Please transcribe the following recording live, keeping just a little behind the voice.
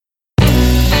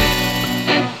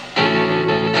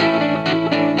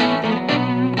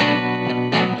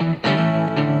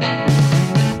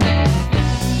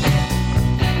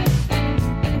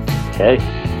Okay,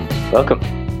 welcome.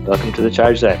 Welcome to the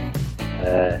Charge Zone.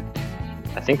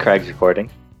 I think Craig's recording.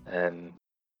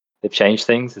 They've changed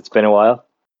things. It's been a while.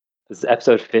 This is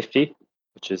episode 50,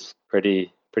 which is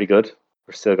pretty good.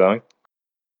 We're still going.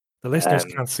 The listeners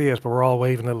can't see it, but we're all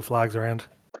waving little flags around.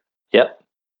 Yep.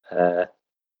 We're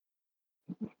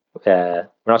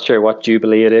not sure what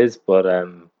Jubilee it is, but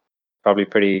probably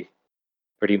pretty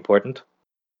important.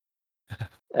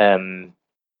 The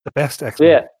best X-Men.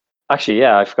 Yeah, actually,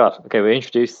 I forgot. Okay, we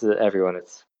introduced everyone.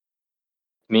 It's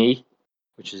me,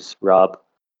 which is Rob,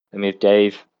 and we have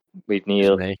Dave, we have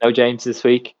Neil. No James this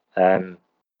week.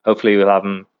 Hopefully we'll have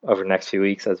him over the next few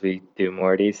weeks as we do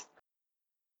more of these.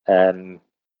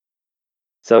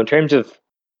 So in terms of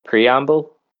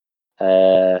preamble,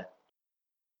 well,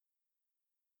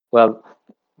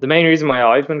 the main reason why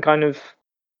I've been kind of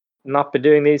not been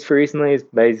doing these for recently is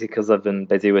basically because I've been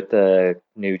busy with the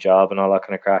new job and all that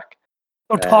kind of crack.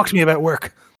 Don't talk to me about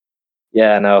work.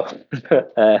 Yeah, no.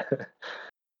 So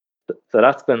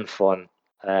that's been fun.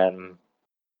 But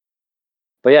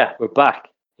yeah, we're back,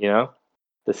 The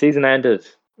season ended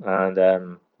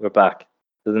and we're back.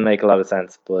 Doesn't make a lot of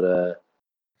sense, but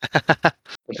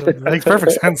It makes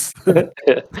perfect sense.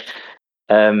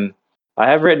 I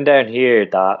have written down here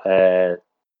that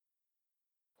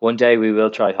one day we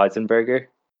will try Heisenberger.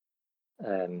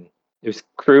 It was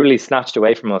cruelly snatched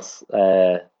away from us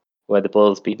where the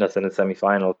Bulls beating us in the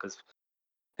semi-final, because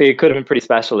it could have been pretty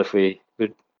special if we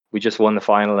just won the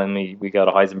final and we got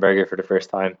a Heisenberger for the first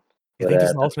time. You think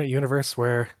there's an alternate universe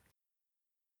where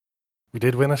we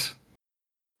did win it?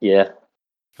 Yeah.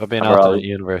 There'll be an alternate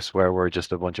universe where we're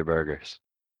just a bunch of burgers.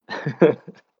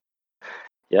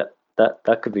 Yeah,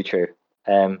 that could be true.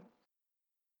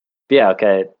 Yeah,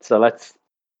 okay. So that's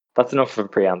enough for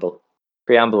preamble.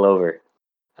 Preamble over.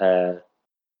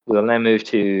 We'll now move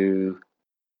to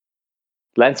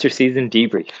Leinster season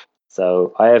debrief.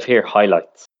 So I have here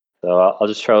highlights. So I'll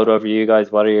just throw it over to you guys.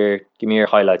 Give me your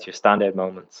highlights, your standout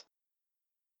moments.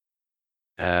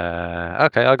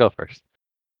 Okay, I'll go first.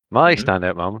 My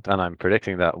standout moment, and I'm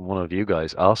predicting that one of you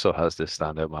guys also has this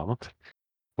standout moment,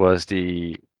 was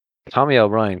the Tommy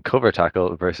O'Brien cover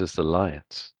tackle versus the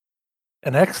Lions.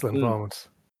 An excellent moment.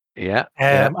 Yeah.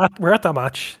 We're at that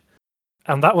match,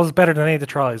 and that was better than any of the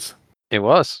tries. It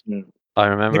was. I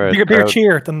remember a bigger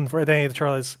cheer than for any of the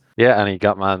tries. Yeah, and he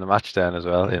got man of the match down as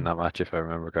well in that match, if I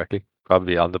remember correctly.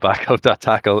 Probably on the back of that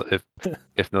tackle,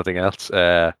 if nothing else.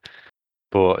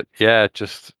 But yeah,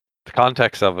 just the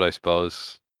context of it, I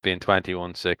suppose, being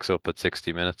 21-6 up at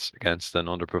 60 minutes against an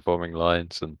underperforming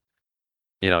Lions, and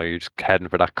you're just heading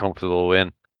for that comfortable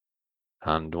win.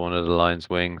 And one of the Lions'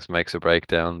 wings makes a break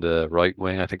down the right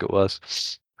wing, I think it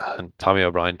was. And Tommy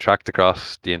O'Brien tracked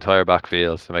across the entire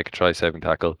backfield to make a try-saving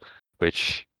tackle,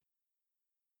 which,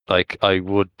 like, I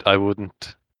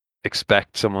wouldn't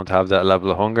expect someone to have that level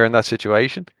of hunger in that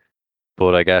situation.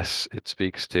 But I guess it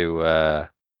speaks to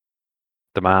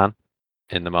the man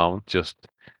in the moment, just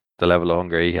the level of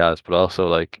hunger he has, but also,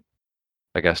 like,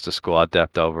 I guess the squad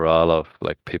depth overall of,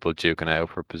 like, people duking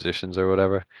out for positions or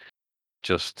whatever.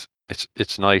 Just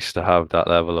it's nice to have that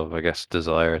level of, I guess,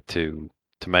 desire to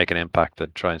make an impact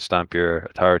and try and stamp your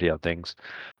authority on things.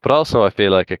 But also I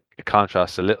feel like it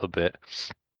contrasts a little bit,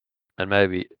 and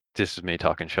maybe this is me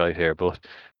talking shite here, but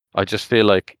I just feel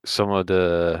like some of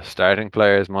the starting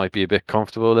players might be a bit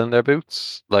comfortable in their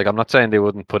boots. Like, I'm not saying they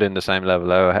wouldn't put in the same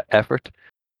level of effort,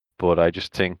 but I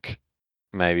just think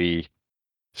maybe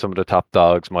some of the top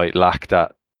dogs might lack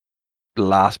that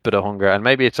last bit of hunger. And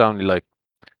maybe it's only, like,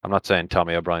 I'm not saying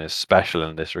Tommy O'Brien is special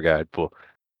in this regard, but,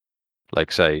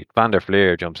 like, say, Van der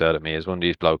Fleer jumps out at me as one of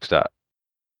these blokes that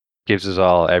gives us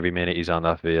all every minute he's on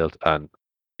that field. And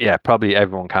yeah, probably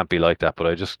everyone can't be like that, but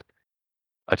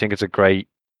I think it's a great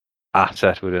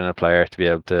asset within a player to be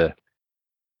able to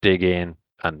dig in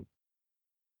and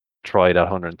try that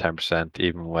 110%,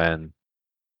 even when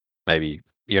maybe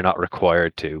you're not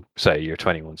required to. Say you're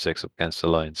 21-6 up against the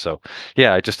Lions. So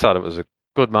yeah, I just thought it was a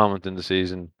good moment in the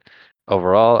season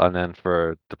overall, and then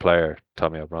for the player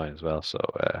Tommy O'Brien as well. So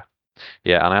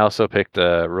yeah, and I also picked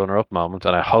a runner-up moment,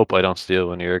 and I hope I don't steal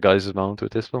one of your guys' moment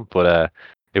with this one, but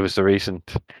it was the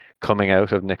recent coming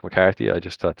out of Nick McCarthy. I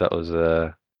just thought that was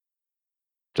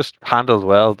just handled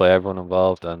well by everyone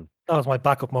involved, and that was my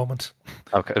backup moment.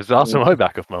 Okay, it was also my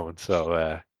backup moment.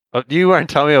 So you weren't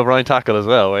Tommy O'Brien tackle as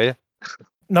well, were you?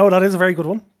 No, that is a very good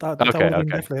one. That would have been Okay.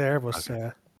 definitely there, but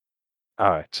all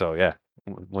right. So yeah,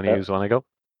 when you want to go?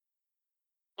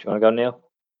 Do you want to go, Neil?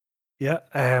 Yeah.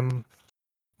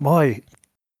 My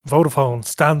Vodafone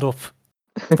stand with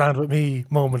me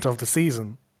moment of the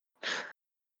season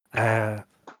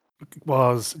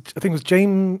was, I think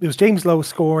it was James Lowe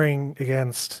scoring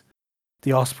against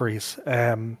the Ospreys.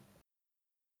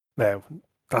 Now,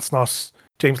 that's not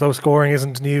James Lowe scoring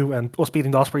isn't new, and us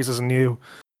beating the Ospreys isn't new.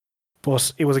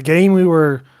 But it was a game we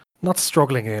were not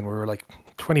struggling in. We were like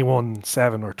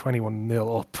 21-7 or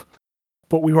 21-0 up,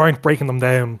 but we weren't breaking them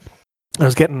down. It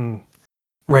was getting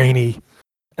rainy,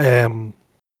 and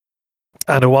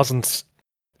it wasn't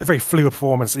a very fluid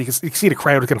performance. You can see the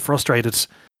crowd was getting frustrated.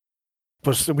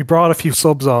 But we brought a few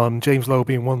subs on, James Lowe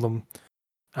being one of them,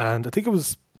 and I think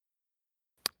it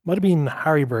might have been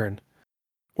Harry Byrne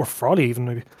or Frawley even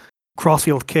maybe.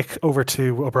 Crossfield kick over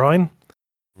to O'Brien.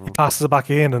 He passes it back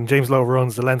in, and James Lowe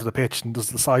runs the length of the pitch and does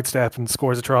the sidestep and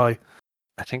scores a try.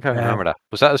 I think I remember that.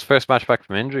 Was that his first match back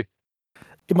from injury?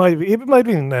 It might have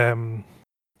been.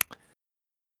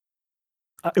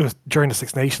 It was during the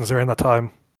Six Nations around that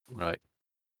time. Right.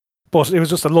 But it was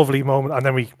just a lovely moment, and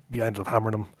then we ended up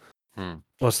hammering him.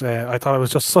 But I thought it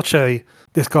was just such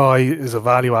this guy is a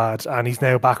value add, and he's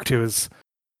now back to his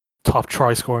top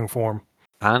try scoring form.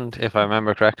 And if I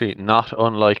remember correctly, not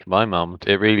unlike my moment,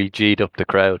 it really G'd up the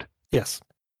crowd. Yes.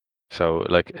 So,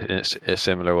 like, in a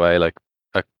similar way, like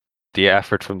the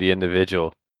effort from the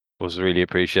individual was really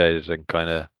appreciated and kind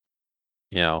of,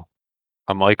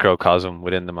 a microcosm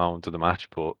within the moment of the match.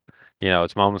 But,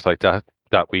 it's moments like that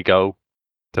we go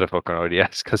to the fucking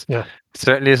ODS, because it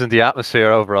certainly isn't the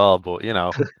atmosphere overall, but,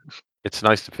 it's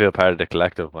nice to feel part of the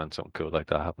collective when something cool like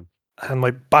that happens. And my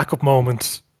backup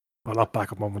moment, well, not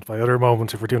backup moment, my other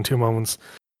moment, if we're doing two moments,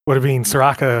 would have been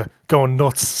Soraka going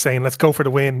nuts, saying, let's go for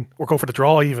the win, or go for the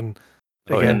draw even,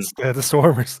 against the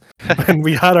Stormers. And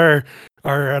we had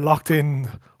our locked-in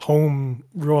home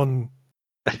run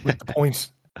with the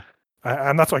point.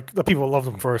 And that's why the people love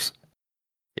them first.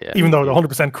 Yeah. Even though the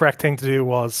 100% correct thing to do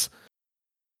was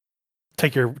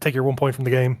take your 1 point from the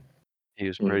game. He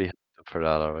was pretty up for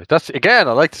that, all right. That's, again,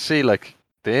 I like to see, like,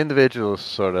 the individual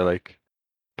sort of, like,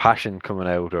 passion coming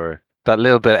out, or that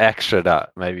little bit extra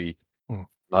that maybe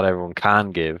not everyone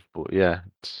can give. But yeah,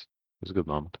 it was a good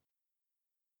moment.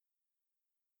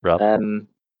 Rob?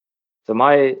 So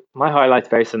my highlight's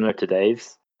very similar to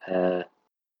Dave's.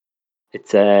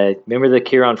 It's remember the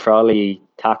Kieran Frawley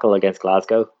tackle against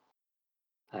Glasgow.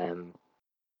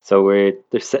 So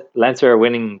Leinster are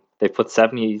winning. They put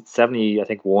 70 I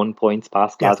think 1 points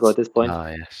past Glasgow at this point.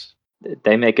 Yes.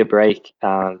 They make a break,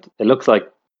 and it looks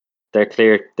like they're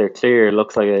clear. It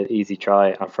looks like an easy try,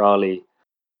 and Frawley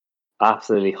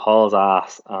absolutely hauls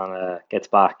ass and gets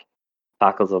back,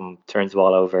 tackles them, turns the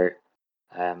ball over,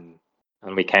 and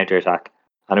we counter attack.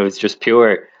 And it was just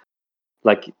pure,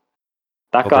 like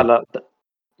that guy.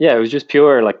 Yeah, it was just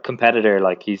pure like competitor.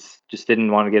 Like he's just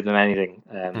didn't want to give them anything.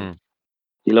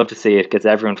 You love to see it. Gets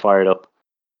everyone fired up.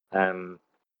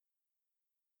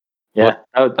 Yeah,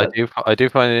 I do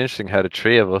find it interesting how the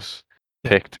three of us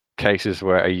picked cases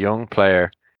where a young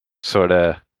player sort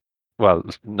of, well,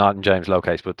 not in James Lowe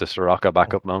case, but the Soraka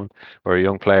backup moment, where a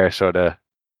young player sort of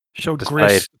showed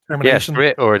grit, determination,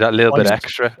 grit, or that little bit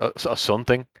extra, or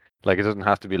something. Like, it doesn't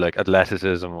have to be like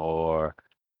athleticism or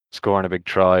scoring a big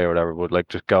try or whatever, but like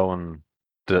just going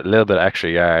the little bit extra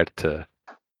yard to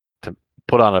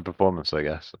put on a performance, I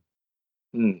guess.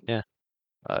 Yeah.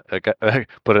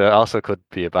 But it also could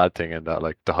be a bad thing in that,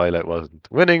 like, the highlight wasn't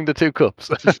winning the 2 cups,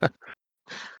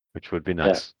 which would be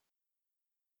nice.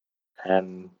 But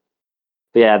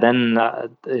yeah, then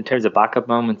in terms of backup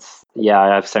moments, I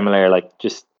have similar, like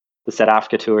just the South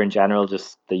Africa tour in general,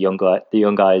 just the young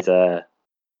guys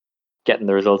getting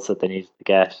the results that they needed to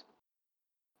get.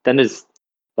 Then there's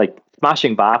like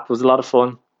smashing BAP was a lot of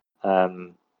fun.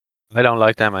 I don't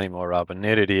like them anymore, Rob, and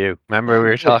neither do you. Remember we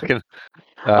were talking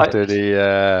after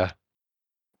the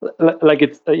like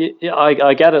it's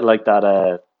I get it, like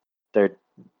that they're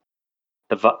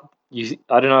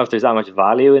I don't know if there's that much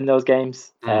value in those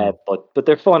games, but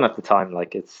they're fun at the time.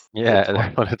 Like it's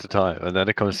they're fun at the time, and then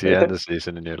it comes to the end of the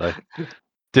season, and you're like,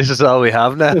 "This is all we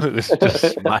have now." It's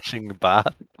just smashing the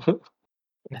bat.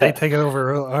 They take it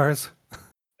over ours.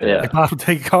 Yeah, like BAP would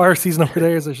take our season over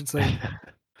theirs, I should say.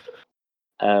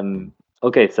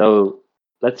 Okay, so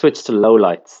let's switch to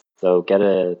lowlights. So get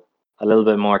a little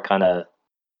bit more kind of,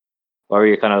 what were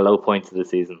your kind of low points of the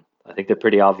season? I think they're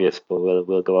pretty obvious, but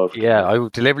we'll go over. Yeah, I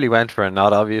deliberately went for a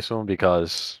not obvious one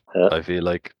because I feel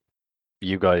like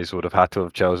you guys would have had to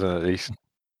have chosen at least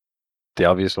the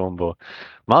obvious one. But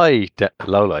my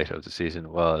low light of the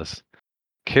season was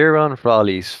Kieran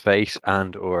Frawley's face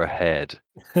and or head.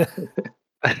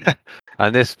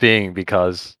 And this being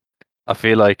because I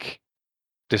feel like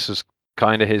this was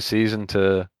kind of his season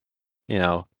to,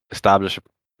 establish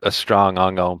a strong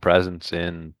ongoing presence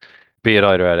in, be it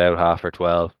either at out half or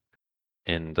 12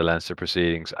 in the Leinster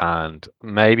proceedings, and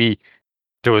maybe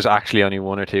there was actually only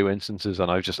one or two instances,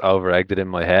 and I just over-egged it in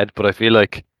my head. But I feel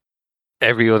like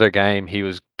every other game he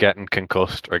was getting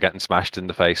concussed or getting smashed in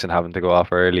the face and having to go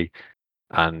off early,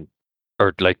 and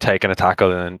or like taking a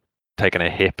tackle and taking a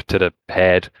hip to the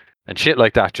head and shit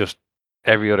like that. Just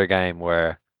every other game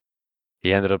where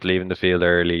he ended up leaving the field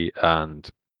early, and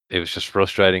it was just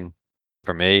frustrating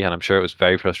for me, and I'm sure it was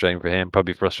very frustrating for him,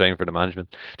 probably frustrating for the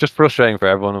management, just frustrating for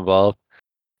everyone involved.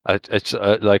 It's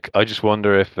like I just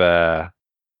wonder if,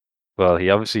 well, he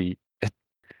obviously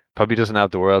probably doesn't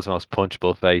have the world's most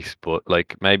punchable face, but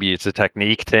like maybe it's a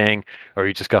technique thing, or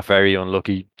he just got very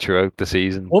unlucky throughout the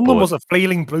season. One of them But was a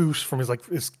flailing boot from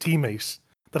his teammates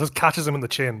that just catches him in the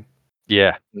chin.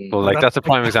 yeah, well, like that's a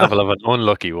prime example of an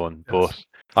unlucky one. Yes. But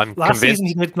I'm Last season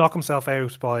convinced. he did knock himself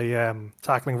out by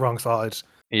tackling wrong side.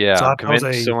 Yeah, So I'm that was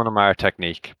convinced some of them are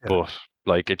technique, Yeah. but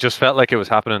like it just felt like it was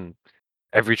happening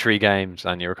every 3 games,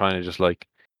 and you were kind of just like,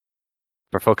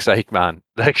 for fuck's sake, man!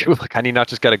 Like, can he not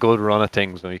just get a good run at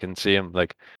things when we can see him?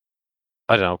 Like,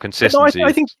 I don't know, No, consistency.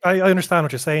 I think I understand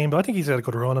what you're saying, but I think he's had a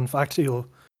good run. In fact, he's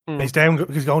going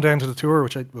down to the tour,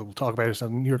 which we'll talk about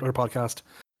in your other podcast.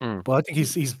 But I think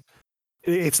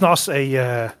it's not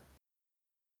a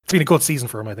it's been a good season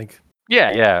for him, I think.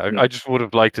 Yeah. I just would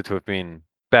have liked it to have been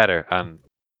better, and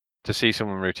to see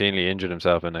someone routinely injured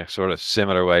himself in a sort of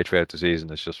similar way throughout the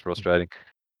season is just frustrating.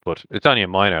 But it's only a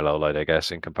minor low light, I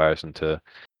guess, in comparison to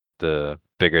the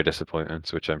bigger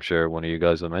disappointments, which I'm sure one of you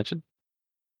guys will mention.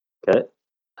 Okay.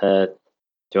 Do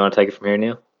you want to take it from here,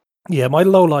 Neil? Yeah, my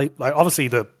low light, like obviously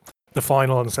the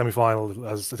final and the semi final,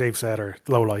 as Dave said, are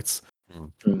low lights.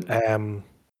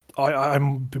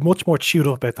 I'm much more chewed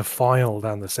up about the final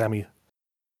than the semi,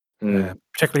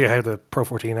 particularly how the Pro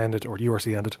 14 ended or the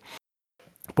URC ended.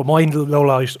 But my low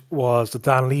light was the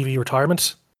Dan Levy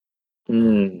retirement.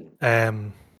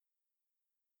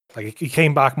 Like he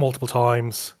came back multiple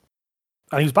times,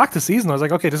 and he was back this season. I was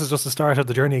like, okay, this is just the start of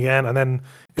the journey again. And then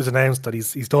it was announced that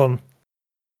he's done,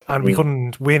 and we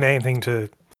couldn't win anything to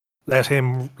let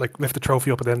him like lift the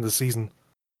trophy up at the end of the season.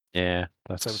 Yeah,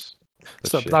 that's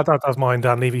that's mine.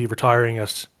 Dan Levy retiring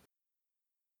at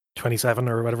 27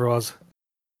 or whatever it was.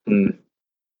 And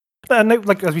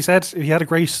like as we said, he had a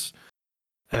great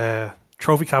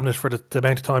trophy cabinet for the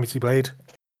amount of times he played.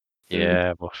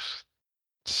 Yeah, but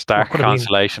stark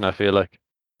consolation, I feel like.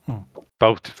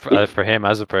 Both for him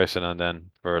as a person, and then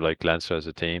for like Leinster as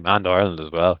a team, and Ireland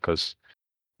as well, because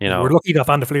we're lucky that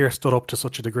Van der Fleer stood up to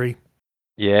such a degree.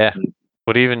 Yeah,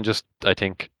 but even just I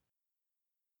think,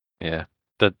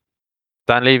 that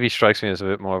Dan Levy strikes me as a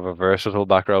bit more of a versatile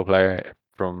back row player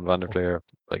from Van der Fleer,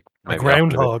 like maybe a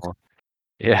groundhog.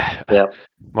 Yeah,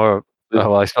 more.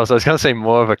 Oh, I suppose I was gonna say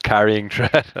more of a carrying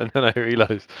threat, and then I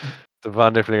realized the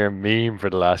Van der Fleer meme for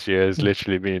the last year has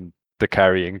literally been the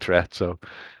carrying threat. So,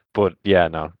 but yeah,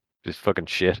 no, just fucking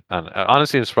shit. And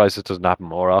honestly, I'm surprised it doesn't happen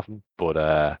more often. But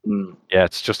yeah,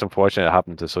 it's just unfortunate it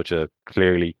happened to such a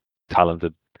clearly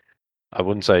talented. I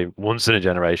wouldn't say once in a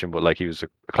generation, but like he was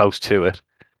close to it.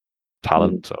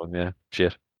 Talent. So yeah,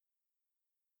 shit.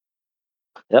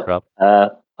 Yep. Rob?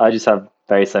 I just have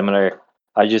very similar.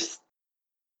 I just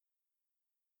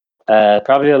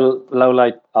probably a low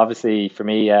light, obviously for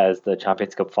me, is the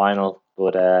Champions Cup final,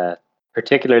 but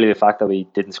particularly the fact that we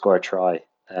didn't score a try.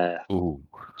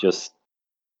 Just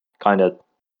kind of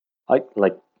I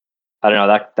don't know,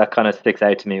 that kind of sticks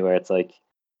out to me, where it's like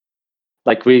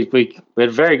we had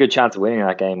a very good chance of winning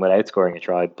that game without scoring a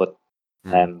try, but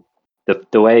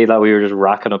the way that we were just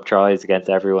racking up tries against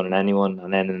everyone and anyone,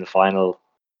 and then in the final,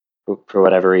 for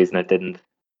whatever reason, it didn't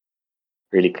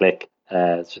really click.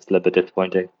 It's just a little bit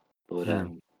disappointing. But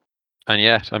and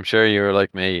yet, I'm sure you were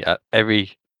like me at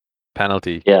every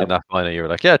penalty in that final. You were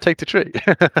like, "Yeah, take the tree."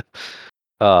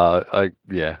 I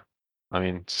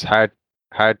mean, it's hard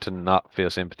to not feel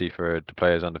sympathy for the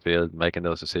players on the field making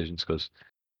those decisions, because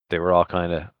they were all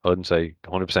kind of, I wouldn't say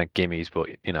 100% gimmies, but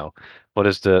what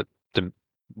is the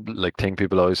like thing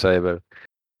people always say about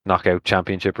knockout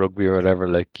championship rugby or whatever?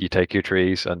 Like, you take your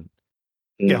trees, and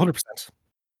 100%.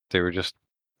 They were just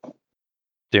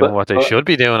doing what they should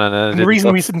be doing, and the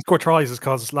reason we didn't score tries is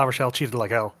because La Rochelle cheated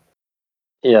like hell.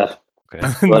 Yeah. Okay.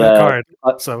 But, a card.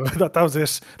 So that was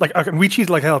it. Like, we cheated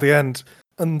like hell at the end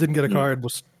and didn't get a card.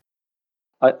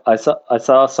 But I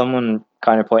saw someone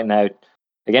kind of pointing out,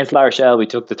 against La Rochelle we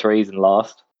took the threes and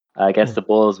lost. Against the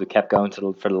Bulls we kept going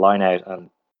for the line out and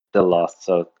still lost.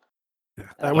 So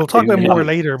we'll talk about more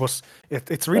later, but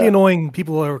it's really annoying.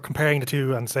 People are comparing the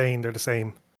two and saying they're the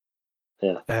same.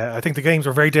 Yeah. I think the games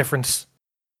were very different,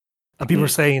 and people are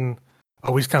saying,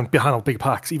 "Oh, we just can't handle big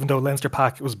packs," even though Leinster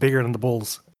pack was bigger than the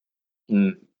Bulls.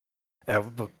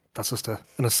 But that's just an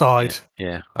aside.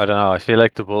 Yeah, I don't know. I feel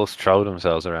like the Bulls throw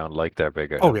themselves around like they're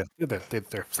bigger. Oh than- yeah,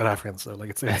 they're South Africans, so like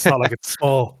it's not like it's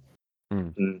small.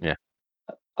 Yeah.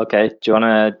 Okay, do you want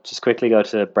to just quickly go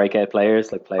to breakout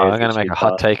players, like players I'm going to which make you a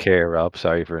hot thought? take here, Rob.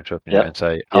 Sorry for interrupting you, Yep. and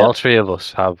say Yep. all three of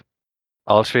us have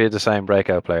all three of the same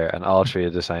breakout player and all three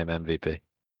of the same MVP.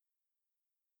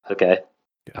 Okay.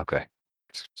 Okay,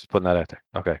 just putting that out there.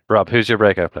 Okay, Rob, who's your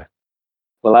breakout player?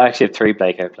 Well, I actually have 3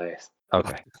 breakout players.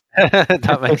 Okay,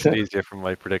 that makes it easier for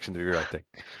my prediction to be right. Thing.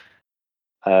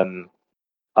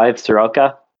 I have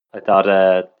Soroka. I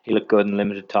thought he looked good in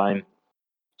limited time.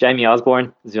 Jamie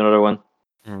Osborne is the other one.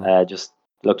 Just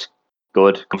looked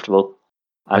good, comfortable.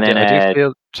 And I do then,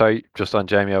 feel sorry, just on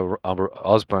Jamie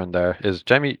Osborne. There is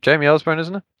Jamie Osborne,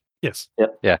 isn't it? Yes.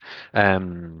 yep. Yeah.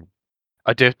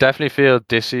 I do definitely feel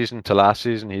this season to last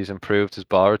season he's improved his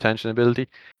ball retention ability.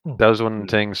 That was one of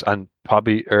the things, and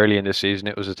probably early in this season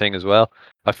it was a thing as well.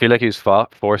 I feel like he was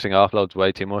forcing offloads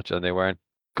way too much, and they weren't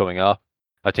coming off.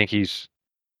 I think he's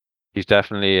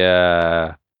definitely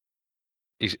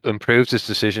he's improved his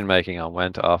decision making on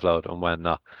when to offload and when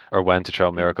not, or when to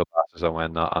throw miracle passes and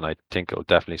when not. And I think it will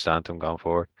definitely stand to him going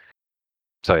forward.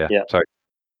 So yeah, Yeah. sorry.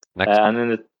 Next. And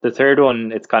then the third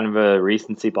one, it's kind of a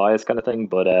recency bias kind of thing,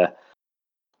 but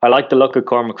I like the look of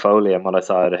Cormac Foley and what I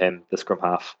saw out of him, the scrum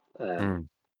half.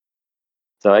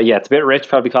 So yeah, it's a bit rich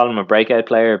probably calling him a breakout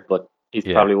player, but he's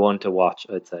Yeah. probably one to watch,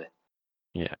 I'd say.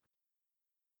 Yeah.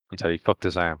 Until he fucked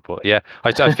his arm. But yeah,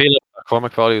 I feel like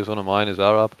Cormac Foley was one of mine as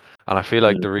well, Rob. And I feel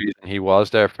like the reason he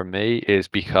was there for me is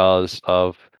because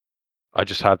of I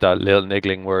just have that little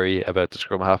niggling worry about the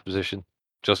scrum half position.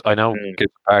 Just I know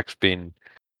Gibbs Park's been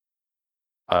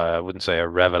I wouldn't say a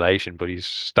revelation, but he's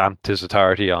stamped his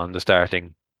authority on the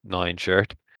starting 9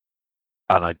 shirt.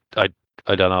 And I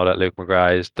don't know that Luke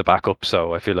McGrath is the backup,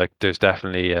 so I feel like there's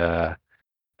definitely an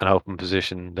open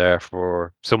position there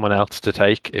for someone else to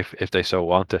take if they so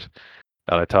want it.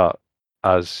 And I thought,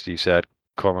 as you said,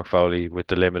 Cormac Foley, with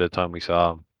the limited time we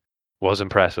saw him, was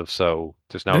impressive. So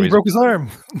there's no Then he reason. broke his arm.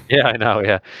 Yeah, I know.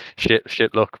 Yeah,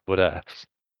 shit luck, but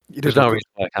there's no reason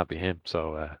why it can't be him.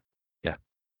 So yeah.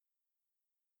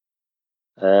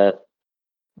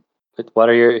 Who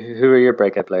are your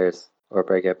breakout players or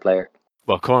breakout player?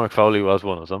 Well, Cormac Foley was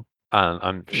one of them, and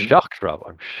I'm shocked, Rob.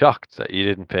 I'm shocked that you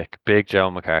didn't pick Big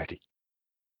Joe McCarthy.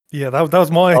 Yeah, that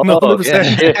was mine. Oh,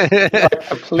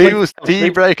 100%. He was the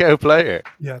breakout player.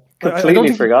 Yeah,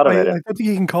 completely forgot about it. I don't think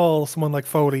you can call someone like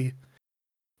Foley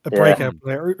a breakout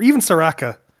player, or even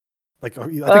Soraka. Like I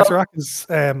think Soraka's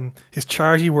his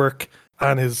chargy work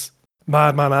and his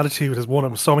madman attitude has won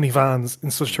him so many fans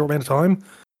in such a short amount of time.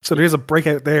 So there is a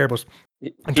breakout there, but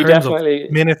in terms of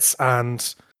minutes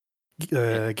and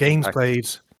games played,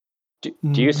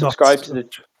 do you subscribe to the?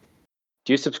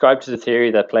 Do you subscribe to the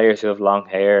theory that players who have long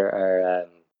hair are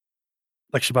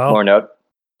like Shabal? More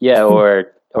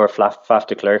or Faf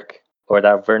de Klerk or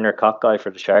that Werner Koch guy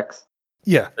for the Sharks?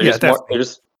 Yeah, they're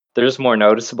just more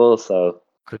noticeable. So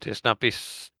could this not be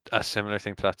a similar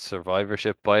thing to that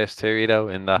survivorship bias theory, though?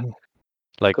 In that,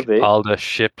 like all the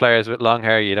shit players with long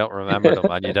hair, you don't remember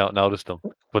them and you don't notice them,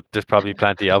 but there's probably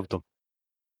plenty of them.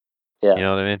 Yeah, you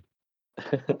know what I mean.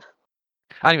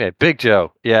 Anyway, Big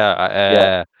Joe,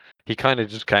 yeah. He kind of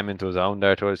just came into his own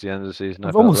there towards the end of the season.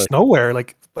 Almost nowhere.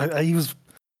 Like he was,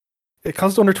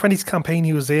 because the under-20s campaign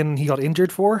he was in, he got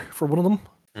injured for one of them,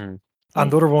 and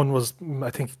the other one was, I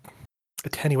think,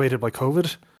 attenuated by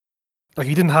COVID. Like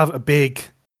he didn't have a big,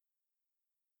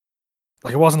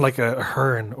 like it wasn't like a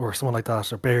Hearn or someone like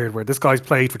that, or Baird, where this guy's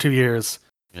played for 2 years,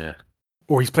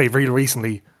 or he's played very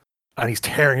recently, and he's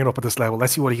tearing it up at this level.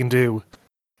 Let's see what he can do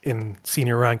in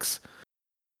senior ranks.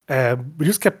 We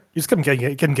just kept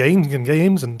getting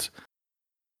games, and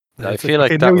I feel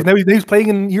like now he's playing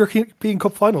in European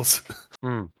Cup finals,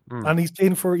 and he's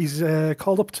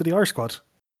called up to the Irish squad.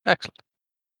 Excellent.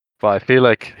 But I feel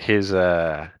like his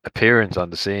appearance on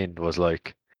the scene was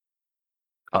like,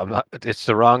 it's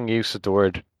the wrong use of the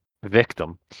word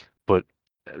victim, but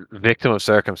victim of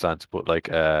circumstance. But like,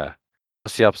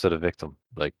 what's the opposite of victim?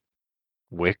 Like,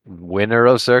 winner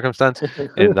of circumstance.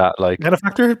 In that, like,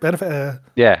 benefactor.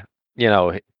 Yeah,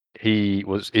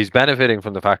 he's benefiting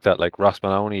from the fact that like Ross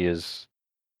Maloney has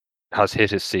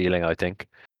hit his ceiling. I think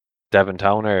Devin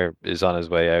Towner is on his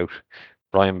way out.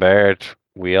 Ryan Baird,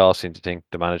 we all seem to think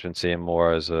the management see him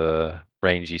more as a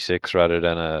rangy 6 rather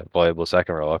than a viable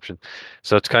second row option.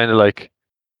 So it's kind of like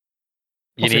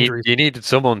you needed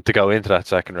someone to go into that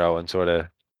second row and sort of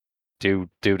do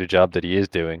the job that he is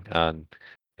doing. And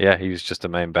yeah, he was just the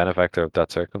main benefactor of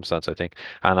that circumstance, I think.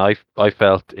 And I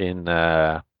felt in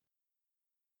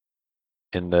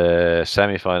the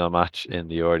semi-final match in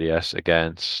the RDS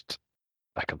against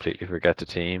I completely forget the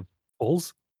team.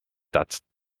 Bulls. That's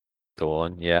the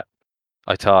one. Yeah,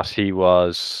 I thought he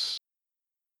was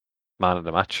man of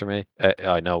the match for me.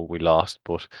 I know we lost,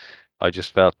 but I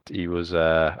just felt he was,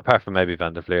 apart from maybe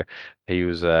Van der Fleer, he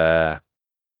was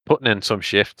putting in some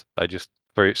shift. I just,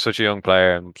 for such a young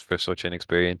player and for such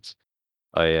inexperience,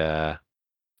 I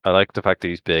like the fact that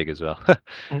he's big as well.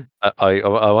 Mm.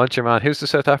 I want your man. Who's the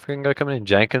South African guy coming in?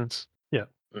 Jenkins. Yeah.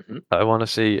 Mm-hmm. I want to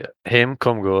see him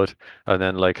come good, and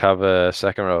then like have a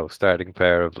second row starting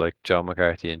pair of like John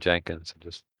McCarthy and Jenkins, and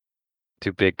just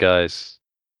two big guys.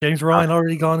 James Ryan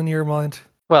already gone in your mind.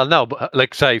 Well, no, but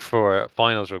like say for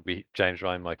finals rugby, James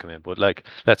Ryan might come in, but like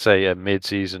let's say a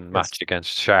mid-season Yes. match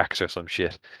against Sharks or some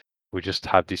shit, we just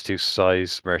have these two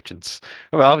size merchants.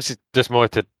 Well, obviously there's more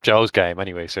to Joe's game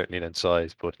anyway, certainly than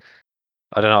size, but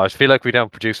I don't know. I feel like we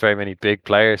don't produce very many big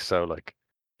players, so like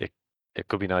it it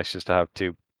could be nice just to have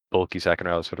two bulky second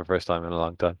rows for the first time in a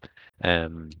long time.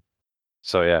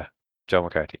 So yeah, Joe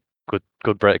McCarthy,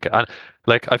 good break, and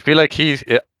like I feel like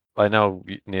I know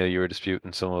Neil, you were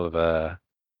disputing some of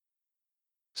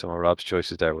Rob's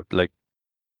choices there. But like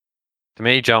to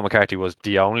me, Joe McCarthy was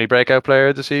the only breakout player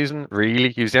of the season. Really,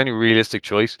 he was the only realistic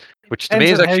choice, which to me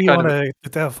Depends is on how actually you kind want of to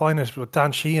define it. But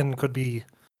Dan Sheehan could be,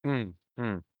 mm,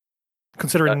 mm,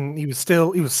 considering he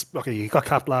was okay. He got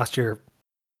capped last year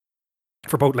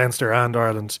for both Leinster and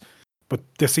Ireland, but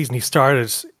this season he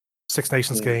started Six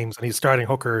Nations games and he's starting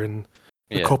hooker in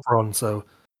the yeah. cup run. So,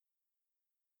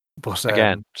 but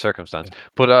Again, circumstance. yeah.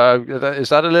 But is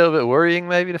that a little bit worrying?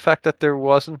 Maybe the fact that there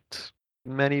wasn't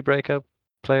many breakout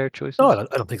player choices. No,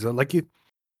 I don't think so. Like you,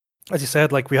 as you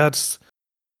said, like we had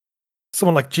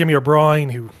someone like Jimmy O'Brien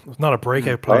who was not a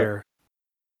breakout player.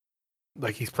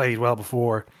 Like he's played well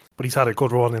before, but he's had a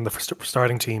good run in the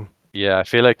starting team. Yeah, I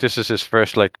feel like this is his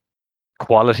first like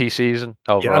quality season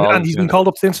Yeah, overall. and he's been called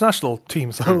up to the international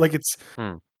team, so like it's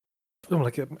Hmm.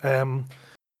 like I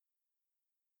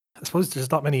suppose there's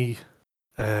not many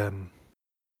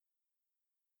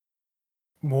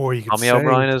more you could Tommy say.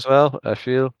 O'Brien as well. I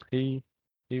feel he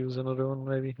was another one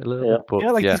maybe a little bit. But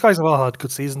Yeah, like these guys have all had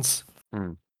good seasons.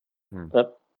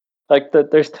 But like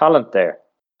there's talent there.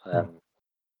 Yeah.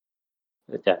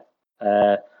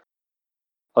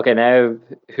 Okay, now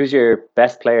who's your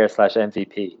best player /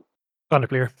 MVP? Van der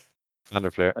Fleer. Van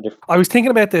der Fleer. I was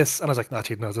thinking about this, and I was like, "Nah,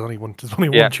 no, there's only one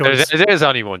choice." There's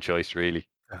only one choice really.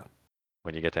 Yeah.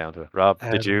 When you get down to it, Rob,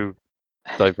 did you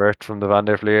divert from the Van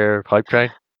der Fleer hype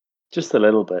train? Just a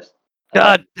little bit.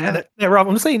 God damn it! Yeah, Rob,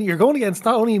 I'm saying you're going against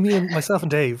not only me and myself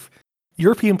and Dave,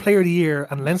 European Player of the Year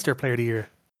and Leinster Player of the Year.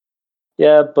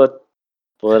 Yeah, but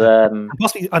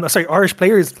possibly, sorry, Irish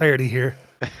Players Player of the Year.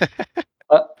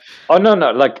 Oh no,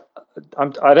 like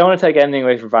I don't want to take anything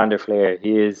away from Van der Fleer.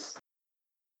 He is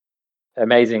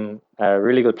amazing,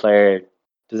 really good player,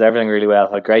 does everything really well.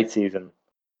 Had a great season.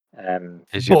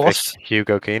 Is your pick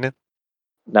Hugo Keenan?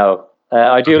 No,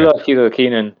 I do love Hugo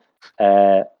Keenan.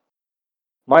 It's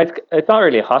not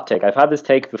really a hot take. I've had this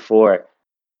take before.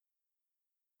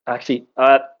 Actually,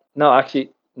 no, I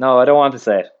don't want to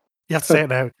say it. You have to say it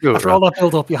now. After all that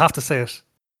build up, you have to say it.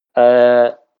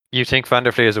 You think Van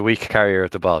der Fleer is a weak carrier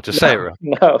of the ball? Just say it, Rob.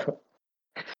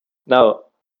 No.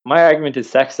 My argument is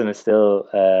Sexton is still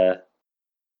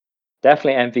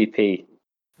definitely MVP.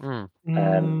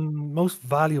 Most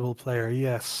valuable player,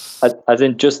 yes. As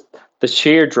in just the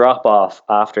sheer drop off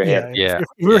after him. Yeah. If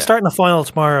we were starting the final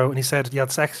tomorrow and he said you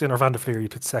had Sexton or Van der Fleer, you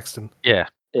picked Sexton. Yeah,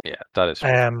 that is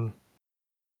true.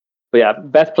 But yeah,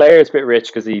 best player is a bit rich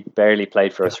because he barely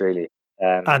played for us, really.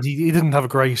 And he didn't have a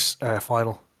great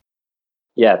final.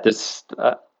 Yeah, this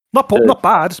not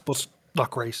bad, but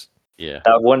not great. Yeah,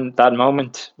 that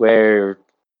moment where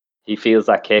he feels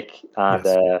that kick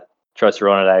and tries to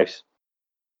run it out.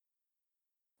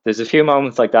 There's a few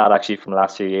moments like that actually from the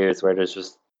last few years where there's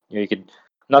just you could,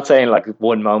 I'm not saying like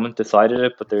one moment decided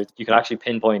it, but you can actually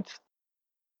pinpoint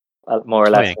more or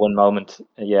less one moment.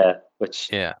 Yeah, which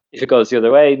if it goes the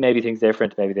other way, maybe things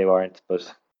different, maybe they weren't. But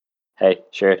hey,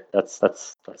 sure, that's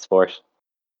sport.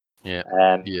 Yeah.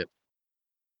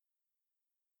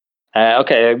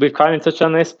 Okay, we've kind of touched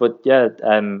on this, but yeah,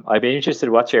 I'd be interested.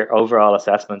 What's your overall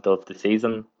assessment of the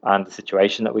season and the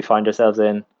situation that we find ourselves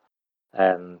in?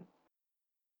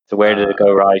 So where did it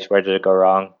go right? Where did it go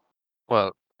wrong?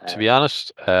 Well, to be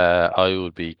honest, I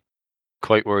would be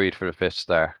quite worried for the fifth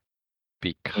star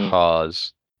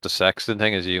because the Sexton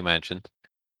thing, as you mentioned,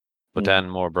 but then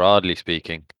more broadly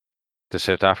speaking, the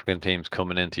South African teams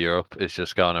coming into Europe is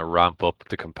just going to ramp up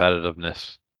the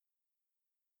competitiveness.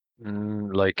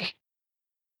 Like,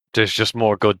 there's just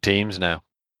more good teams now,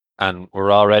 and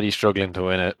we're already struggling to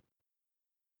win it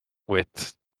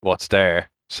with what's there.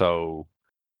 So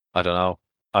I don't know.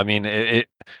 I mean, I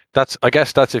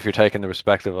guess that's if you're taking the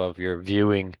perspective of you're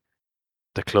viewing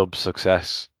the club's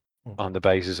success on the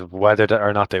basis of whether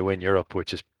or not they win Europe,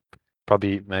 which is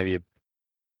probably maybe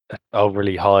an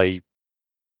overly high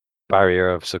barrier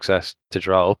of success to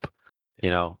draw up.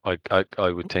 I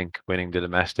would think winning the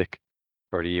domestic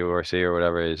or the URC or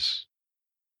whatever is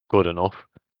good enough.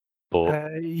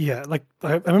 But Yeah, like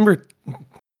I remember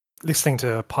listening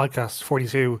to podcast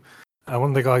 42,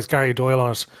 one of the guys, Gary Doyle,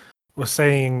 on it was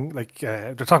saying like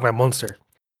they're talking about Munster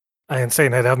and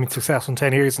saying how they haven't been successful in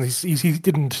 10 years, and he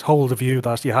didn't hold the view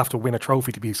that you have to win a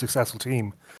trophy to be a successful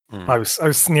team. I was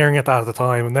sneering at that at the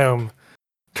time, and now I'm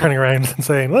turning around and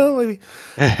saying, well, maybe.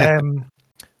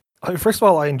 First of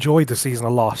all, I enjoyed the season a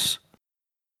lot.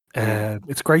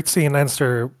 It's great seeing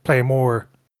Leinster play more.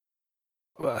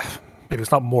 Maybe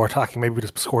it's not more attacking. Maybe we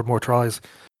just scored more tries,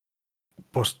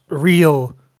 but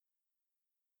real.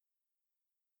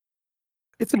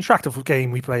 It's an attractive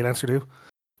game we play. Leinster do.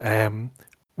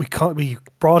 We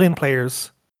brought in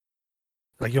players,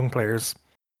 like young players.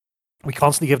 We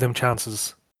constantly give them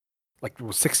chances. Like it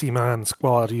was 60-man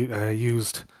squad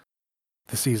used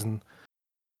this season,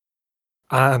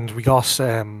 and we got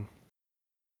some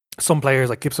players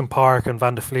like Gibson Park and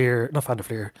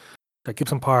like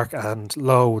Gibson Park and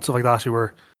Lowe and stuff like that, who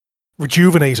were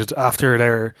rejuvenated after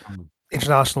their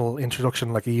international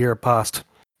introduction like a year past.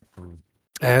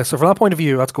 So from that point of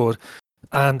view, that's good.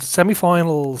 And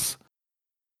semi-finals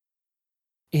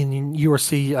in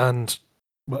URC and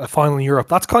a final in Europe,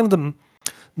 that's kind of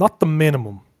not the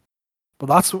minimum, but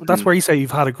that's where you say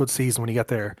you've had a good season when you get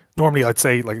there. Normally, I'd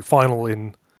say like final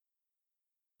in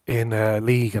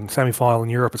league and semi-final in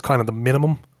Europe is kind of the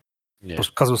minimum, but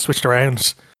because it was switched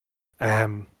around.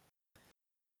 Then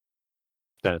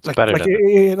it's like better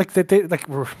like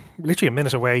we're literally a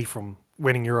minute away from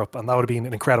winning Europe, and that would have been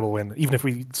an incredible win, even if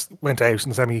we went out in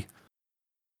the semi.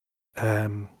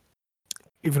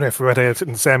 Even if we went out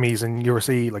in semis in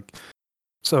URC, like,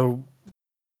 so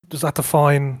does that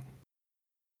define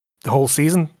the whole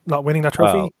season? Not winning that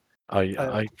trophy?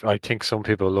 Well, I think some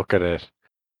people look at it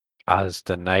as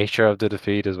the nature of the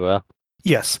defeat as well.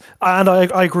 Yes, and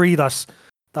I agree that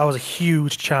was a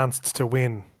huge chance to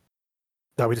win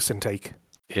that we just didn't take.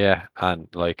 Yeah, and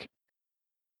like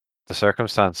the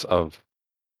circumstance of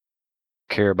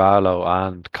Keir Barlow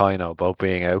and Kino both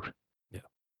being out.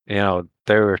 Yeah,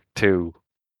 they were two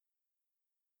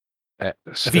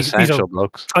essential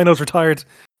blokes. Kino's retired.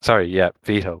 Sorry, yeah,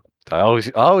 Vito. I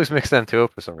always mix them two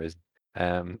up for some reason.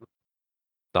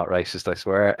 Not racist, I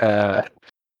swear.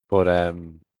 But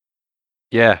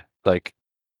yeah, like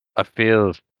I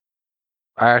feel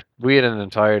we had an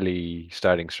entirely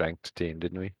starting strength team,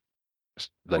 didn't we?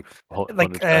 Like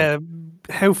 100%.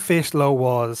 How fit Lowe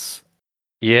was.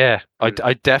 Yeah,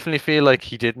 I definitely feel like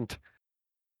he didn't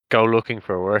go looking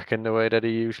for work in the way that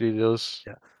he usually does.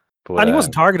 Yeah, but and he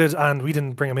wasn't targeted, and we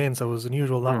didn't bring him in, so it was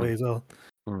unusual that way as well.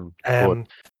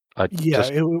 But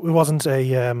it wasn't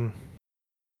a.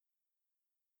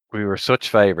 We were such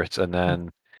favourites, and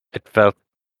then it felt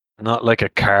not like a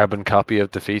carbon copy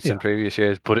of defeats in previous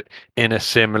years, but in a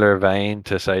similar vein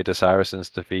to, say, the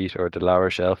Saracens' defeat or the La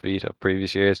Rochelle defeat of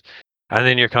previous years. And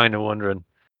then you're kind of wondering,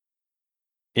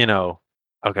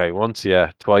 okay, once,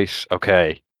 yeah, twice,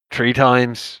 okay, 3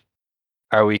 times,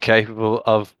 are we capable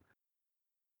of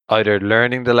either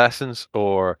learning the lessons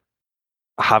or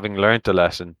having learned the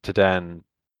lesson to then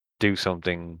do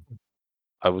something,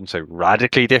 I wouldn't say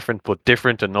radically different, but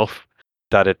different enough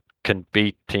that it can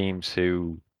beat teams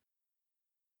who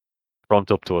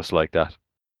front up to us like that?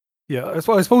 Yeah, I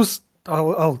suppose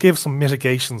I'll give some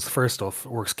mitigations first off,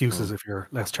 or excuses if you're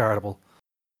less charitable.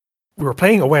 We were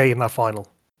playing away in that final.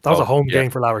 That was a home game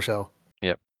for La Rochelle.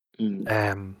 Yep.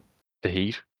 The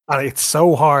Heat. And it's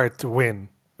so hard to win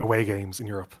away games in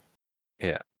Europe.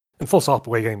 Yeah. And full stop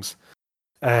away games.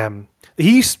 The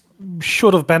Heat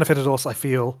should have benefited us, I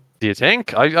feel. Do you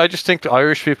think? I just think the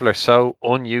Irish people are so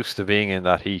unused to being in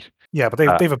that heat. Yeah, but they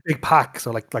have a big pack,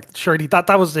 so like surely that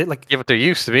was it. Like, yeah, but they're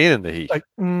used to being in the heat. Like,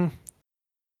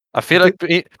 I feel like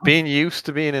being used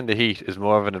to being in the heat is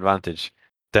more of an advantage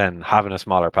than having a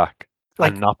smaller pack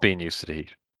and not being used to the heat.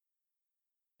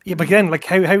 Yeah, but again, like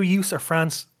how used are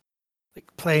France like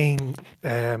playing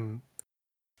in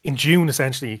June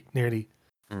essentially nearly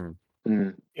in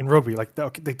rugby? Like they'll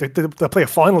play a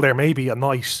final there maybe a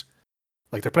night.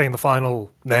 Like they're playing the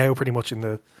final now pretty much in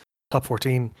the top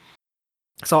 14.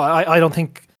 So I don't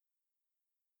think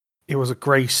it was a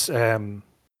great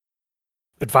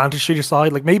advantage to your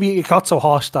side. Like maybe it got so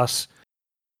hot that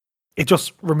it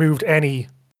just removed any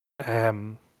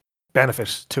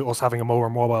benefit to us having a more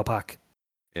mobile pack.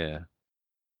 Yeah.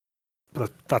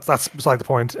 but that's beside the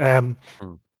point. Hmm.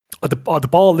 The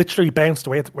ball literally bounced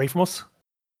away from us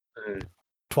Mm.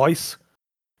 twice.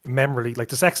 Memorably, like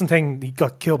the Sexton thing, he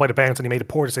got killed by the bounce and he made a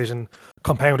poor decision,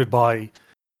 compounded by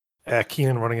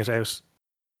Keenan running it out,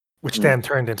 which then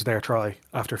turned into their try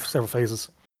after several phases.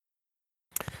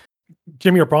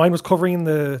 Jimmy O'Brien was covering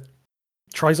the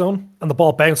try zone and the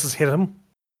ball bounces, hit him.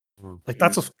 Like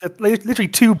that's literally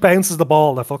 2 bounces the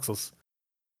ball that fucks us.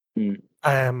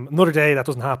 Another day that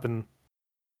doesn't happen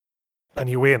and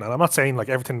you win. And I'm not saying like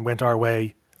everything went our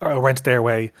way or went their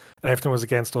way and everything was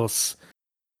against us.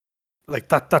 Like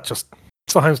that just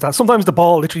sometimes the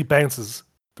ball literally bounces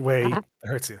the way it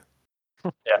hurts you.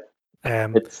 Yeah.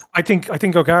 I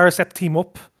think O'Gara set the team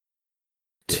up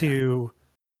to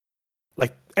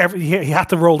like he had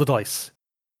to roll the dice.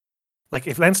 Like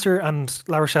if Leinster and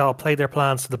La Rochelle play their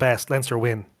plans to the best, Leinster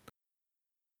win.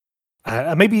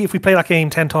 And maybe if we play that game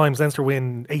 10 times, Leinster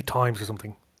win 8 times or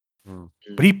something.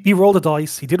 But he rolled the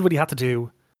dice. He did what he had to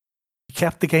do. He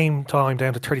kept the game time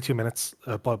down to 32 minutes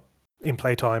in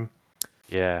play time.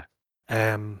 Yeah.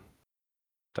 That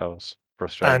was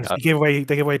frustrating. And they gave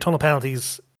away a ton of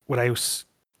penalties without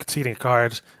conceding a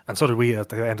card, and so did we at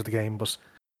the end of the game. But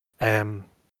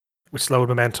which slowed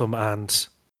momentum and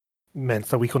meant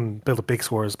that we couldn't build up big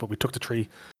scores, but we took the 3.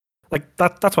 Like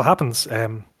that's what happens.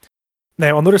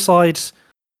 Now on the other side,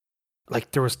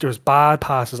 like there was bad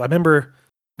passes. I remember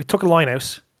we took a line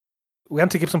out. We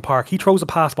went to Gibson Park. He throws a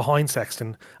pass behind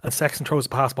Sexton, and Sexton throws a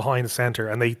pass behind the centre,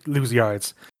 and they lose the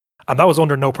yards. And that was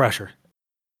under no pressure.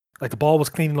 Like the ball was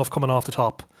clean enough coming off the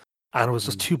top, and it was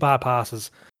just 2 bad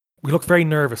passes. We looked very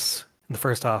nervous in the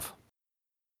first half.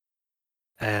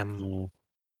 So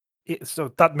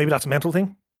that's a mental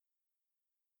thing.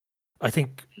 I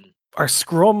think our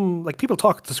scrum, like people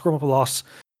talk the scrum up a lot,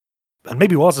 and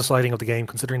maybe it was the sliding of the game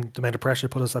considering the amount of pressure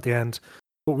it put us at the end.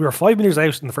 But we were 5 meters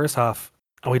out in the first half,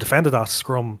 and we defended that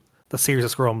series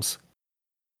of scrums.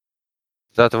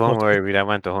 Is that the one where we then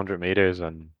went 100 meters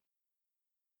and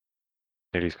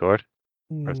nearly scored?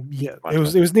 Yeah, it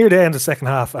was near the end of the second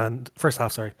half and first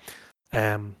half. Sorry,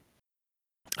 and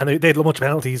they had a bunch of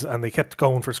penalties, and they kept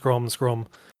going for scrum,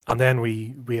 and then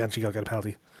we actually got to get a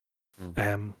penalty.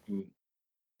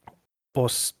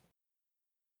 But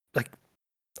like,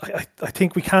 I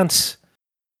think we can't.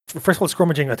 First of all,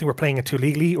 scrummaging. I think we're playing it too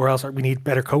legally, or else we need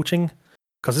better coaching,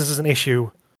 because this is an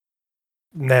issue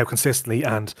now consistently,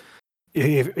 and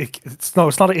it's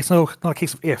not a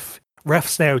case of if.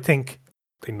 Refs now think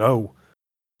they know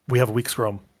we have a weak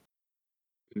scrum.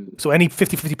 So any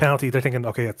 50-50 penalty, they're thinking,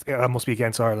 okay, that must be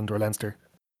against Ireland or Leinster.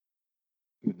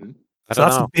 So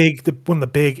that's one of the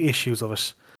big issues of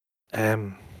it.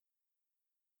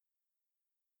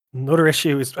 Another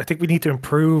issue is I think we need to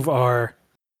improve our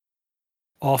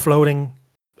offloading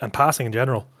and passing in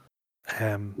general.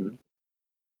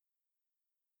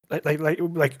 Like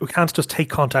we can't just take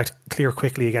contact clear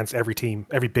quickly against every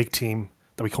big team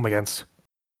that we come against,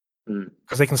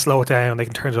 because they can slow it down, they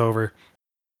can turn it over.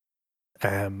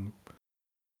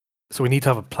 So we need to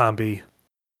have a plan B.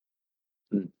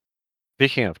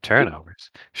 Speaking of turnovers,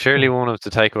 surely one of the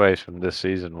takeaways from this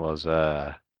season was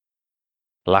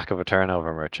lack of a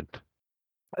turnover merchant.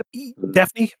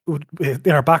 Definitely,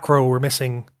 in our back row, we're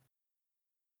missing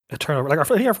a turnover. Like our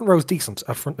front row is decent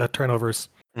at turnovers.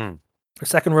 Our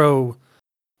second row,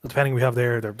 depending we have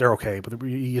there, they're okay, but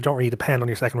you don't really depend on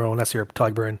your second row unless you're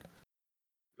Tygburn.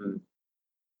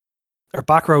 Our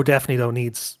back row definitely though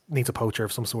needs a poacher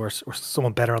of some sort or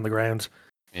someone better on the ground.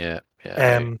 Yeah.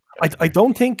 I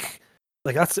don't think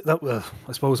like that.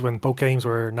 I suppose when both games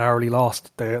were narrowly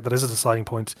lost, that is a deciding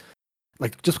point.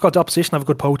 Like just because the opposition have a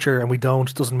good poacher and we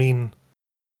don't, doesn't mean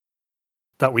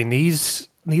that we need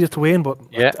it to win. But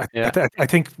I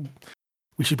think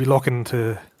we should be looking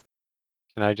to.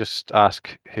 Can I just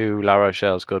ask who La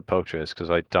Rochelle's good poacher is?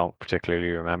 Because I don't particularly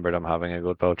remember them having a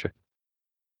good poacher.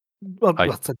 Well,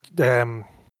 what's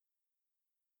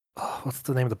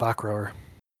the name of the back rower?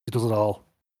 He does it all.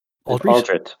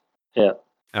 Aldred. Yeah.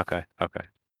 Okay.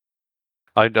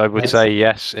 I would say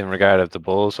yes in regard of the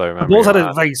Bulls. I remember the Bulls had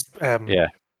a face.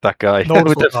 That guy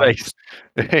with the face.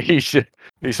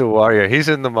 He's a warrior. He's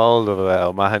in the mold of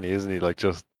O'Mahony, isn't he? Like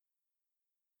just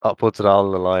puts it all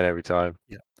on the line every time.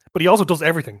 Yeah, but he also does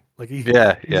everything. Like he's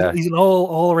an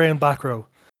all around back row.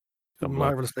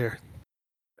 Marvelous player.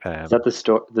 Is that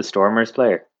the Stormers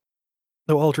player?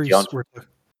 No, Aldridge.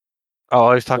 Oh,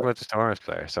 I was talking about the Stormers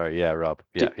player. Sorry, Rob.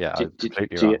 I'm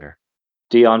completely wrong here.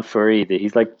 Dion Furry,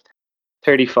 he's like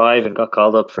 35 and got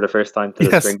called up for the first time to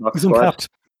the Springbok squad.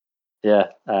 Yeah,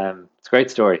 it's a great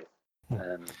story.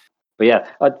 But yeah,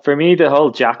 for me, the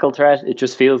whole Jackal threat, it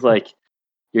just feels like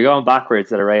you're going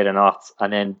backwards at a rate of knots,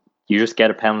 and then you just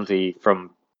get a penalty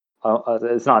from.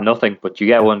 It's not nothing, but you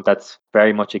get one that's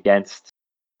very much against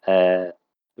the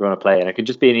run of play, and it could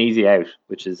just be an easy out,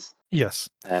 which is yes.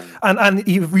 And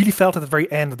you really felt at the very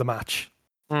end of the match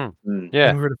Yeah,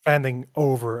 when we were defending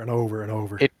over and over and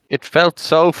over. it felt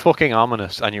so fucking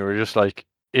ominous, and you were just like,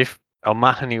 if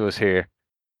O'Mahony was here,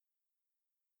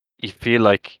 you feel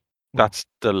like that's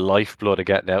the lifeblood of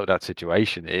getting out of that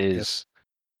situation is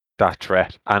that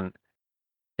threat, and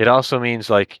it also means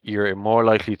like you're more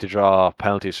likely to draw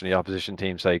penalties from the opposition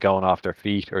team, say going off their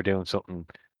feet or doing something,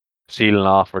 sealing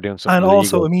off or doing something. And illegal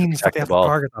also, it to means that protect they have the to ball.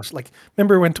 target us. Like,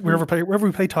 remember wherever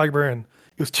we played Tyburn,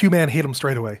 it was 2 men hit him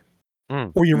straight away,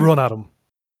 or you run at him.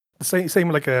 The same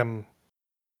like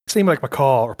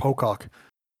McCaw or Pocock.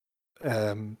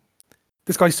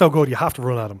 This guy's so good, you have to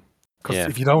run at him, because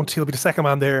if you don't, he'll be the second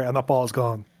man there, and that ball's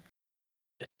gone.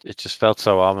 It just felt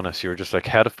so ominous. You were just like,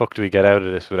 how the fuck do we get out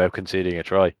of this without conceding a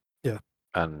try? Yeah.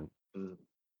 And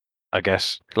I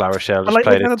guess La Rochelle just Like,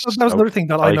 played it. that was another thing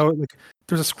that I know. Like,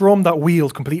 there's a scrum that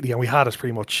wheeled completely, and we had it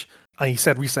pretty much. And he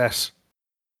said reset.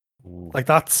 Like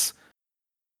that's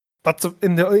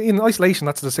in isolation.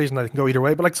 That's a decision that can go either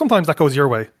way. But like sometimes that goes your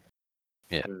way.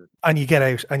 Yeah. And you get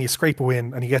out, and you scrape a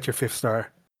win, and you get your 5th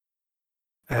star.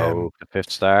 The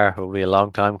 5th star will be a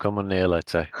long time coming, Neil, I'd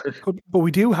say. But we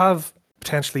do have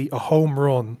potentially a home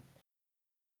run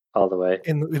all the way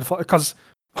because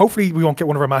hopefully we won't get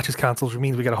one of our matches cancelled, which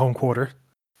means we get a home quarter.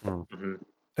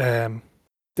 Then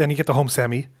you get the home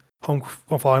semi, home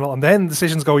final, and then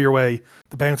decisions go your way,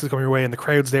 the bounces go your way, and the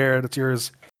crowd's there. That's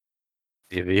yours.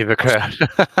 The Aviva crowd.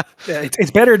 Yeah, it's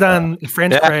better than the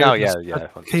French crowd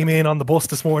that came in on the bus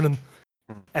this morning.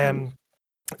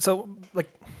 So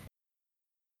like,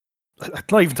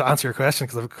 not even to answer your question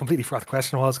because I've completely forgot the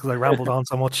question was because I rambled on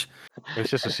so much. It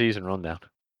was just a season rundown.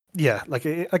 Yeah, like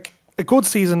a good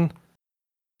season.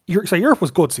 Europe was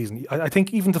good season. I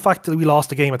think even the fact that we lost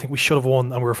the game, I think we should have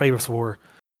won, and we were favourites for.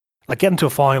 Like getting to a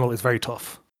final is very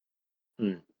tough.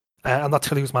 And that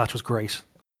Toulouse match was great.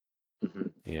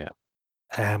 Yeah.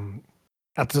 And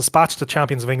to dispatch the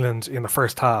champions of England in the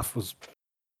first half was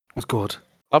good.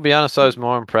 I'll be honest, I was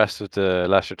more impressed with the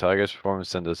Leicester Tigers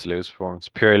performance than the Toulouse performance,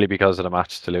 purely because of the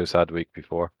match Toulouse had the week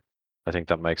before. I think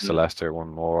that makes the Leicester one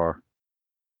more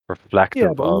reflective.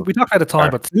 Yeah, but we talked at the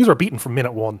time, but Toulouse were beaten from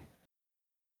minute 1.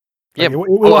 Yeah, it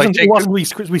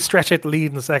wasn't we stretch out the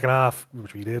lead in the second half,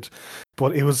 which we did,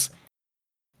 but it was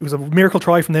a miracle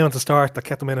try from them at the start that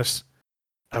kept them in it,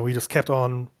 and we just kept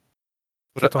on.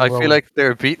 But I feel like they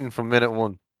were beaten from minute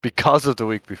 1 because of the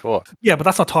week before. Yeah, but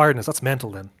that's not tiredness; that's mental.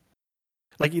 Then,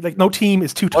 like no team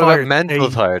is too tired. What about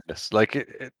mental tiredness?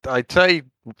 Like I'd say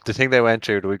the thing they went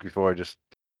through the week before just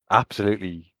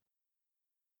absolutely.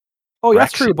 Oh, yeah,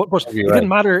 that's true, but it didn't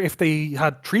matter if they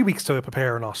had 3 weeks to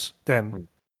prepare or not. Then,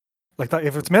 like that,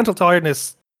 if it's mental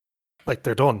tiredness, like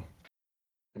they're done.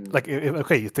 Like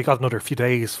okay, if they got another few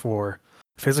days for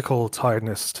physical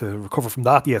tiredness to recover from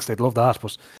that, yes, they'd love that.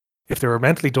 But if they were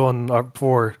mentally done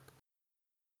or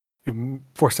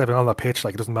before stepping on that pitch,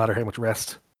 like it doesn't matter how much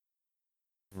rest.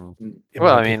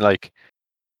 Well, I mean, like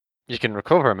you can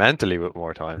recover mentally with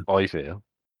more time. I feel.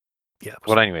 Yeah.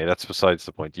 But anyway, that's besides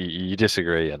the point. You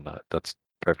disagree, and that's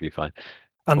perfectly fine.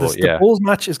 And the Bulls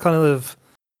match is kind of.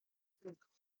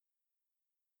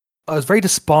 I was very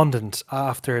despondent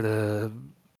after the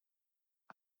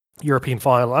European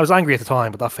final. I was angry at the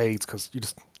time, but that fades because you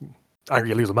just angry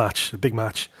you lose a match, a big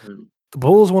match. The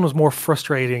Bulls one was more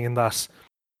frustrating in that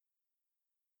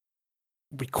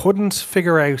we couldn't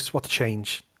figure out what to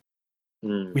change.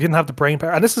 We didn't have the brain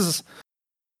power, and this is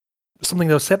something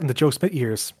that was set in the Joe Smith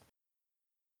years.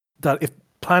 That if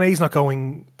Plan A is not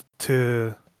going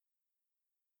to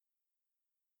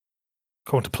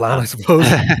plan, I suppose.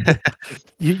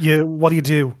 you what do you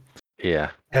do?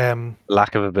 Yeah.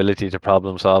 Lack of ability to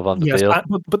problem solve on the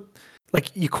field. But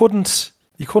like you couldn't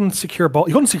secure ball.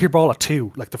 You couldn't secure ball at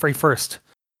 2, like the very first,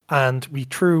 and we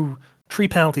threw 3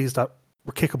 penalties that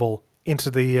were kickable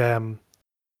into the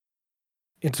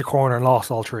corner and lost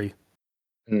all 3.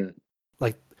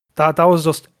 Like that was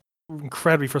just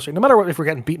incredibly frustrating. No matter what, if we're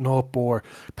getting beaten up or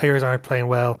players aren't playing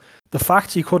well, the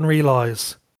fact you couldn't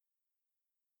realize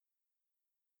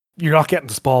you're not getting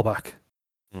this ball back.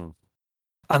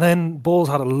 And then Bulls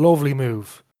had a lovely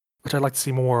move, which I'd like to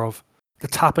see more of: the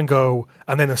tap and go,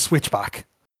 and then a switchback.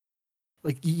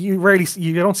 Like you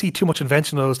don't see too much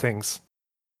invention of those things.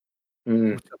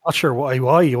 I'm not sure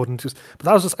why you wouldn't just, but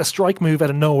that was just a strike move out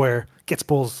of nowhere, gets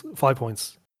Bulls 5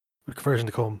 points with conversion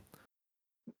to come.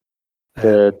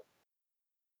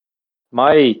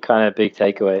 My kind of big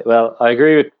takeaway. Well, I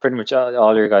agree with pretty much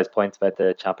all your guys' points about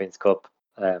the Champions Cup.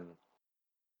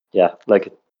 Yeah,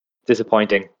 like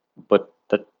disappointing. but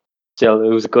that still, it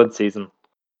was a good season.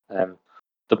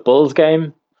 The Bulls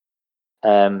game,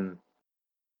 that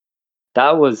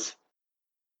was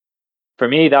for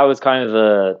me. That was kind of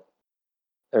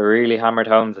a really hammered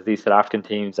home that these South African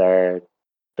teams are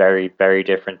very, very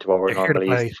different to what we're They're here to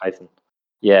normally used play. to facing.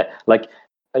 Yeah, like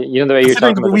the way you're Considering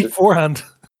talking the about week beforehand.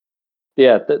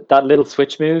 yeah, that little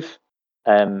switch move.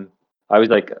 I was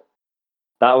like,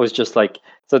 that was just like,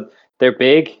 so they're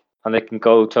big and they can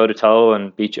go toe to toe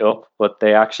and beat you up, but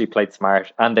they actually played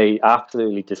smart and they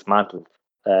absolutely dismantled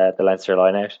the Leinster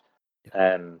line out,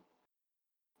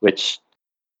 which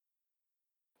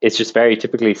it's just very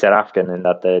typically South African in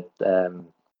that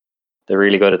they're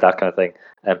really good at that kind of thing.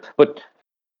 But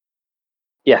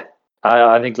yeah,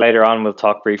 I think later on we'll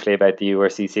talk briefly about the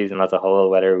URC season as a whole,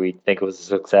 whether we think it was a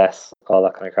success, all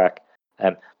that kind of crack.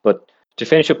 But to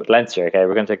finish up with Leinster, okay,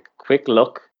 we're going to take a quick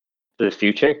look to the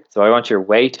future. So I want your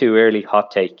way too early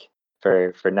hot take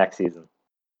for next season.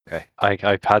 Okay,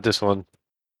 I've had this one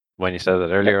when you said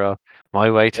it earlier. Yep.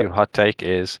 My way to hot take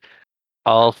is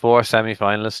all 4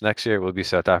 semi-finalists next year will be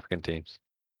South African teams.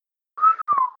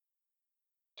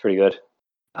 It's pretty good.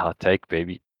 Hot take,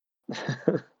 baby.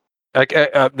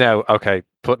 Now, okay,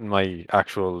 putting my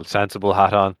actual sensible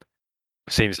hat on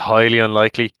seems highly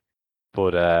unlikely,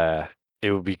 but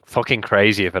it would be fucking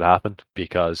crazy if it happened,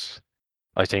 because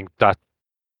I think that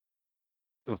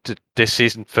this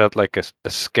season felt like a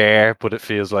scare, but it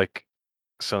feels like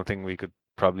something we could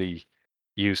probably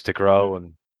use to grow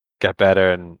and get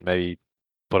better and maybe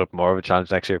put up more of a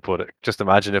challenge next year. But just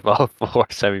imagine if all 4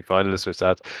 semi-finalists were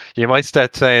that. You might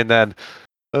start saying then,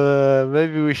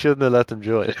 maybe we shouldn't have let them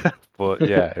join. But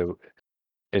yeah,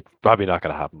 it's probably not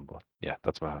going to happen. But yeah,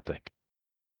 that's my hot take.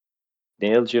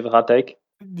 Neil, do you have a hot take?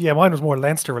 Yeah, mine was more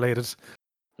Leinster related.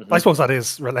 Mm-hmm. I suppose that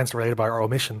is Leinster related by our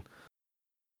omission.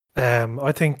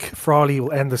 I think Frawley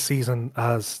will end the season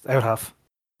as out half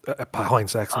behind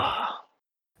Sexton.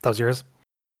 That was yours?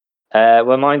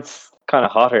 Well, mine's kind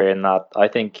of hotter in that I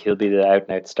think he'll be the out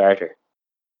and out starter.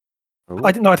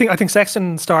 I think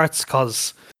Sexton starts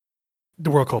because the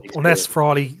World Cup. Unless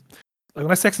Frawley,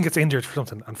 unless Sexton gets injured for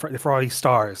something and Frawley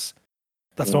stars,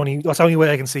 that's the only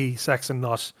way I can see Sexton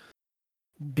not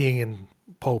being in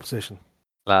pole position.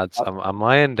 Lads, am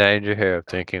I in danger here of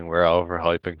thinking we're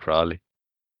overhyping Frawley?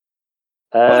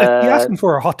 Well, if you're asking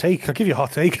for a hot take, I'll give you a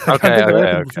hot take. I can't think of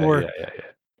anything before. Yeah.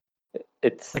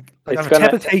 It's like it's I have gonna... a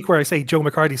tepid take where I say Joe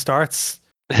McCarthy starts.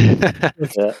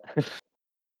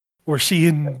 Or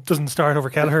Sheehan doesn't start over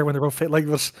Kelleher when they're both fit like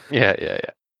this. Yeah.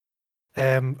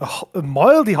 A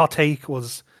mildly hot take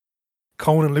was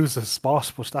Conan loses his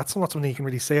spot, but that's not something you can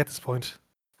really say at this point.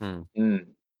 I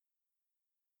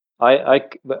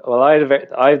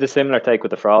have the similar take with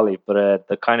the Frawley, but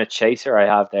the kind of chaser I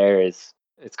have there is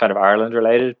it's kind of Ireland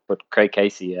related, but Craig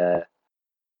Casey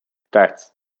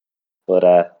starts. But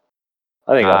I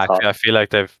think that's hot. I feel like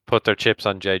they've put their chips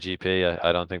on JGP.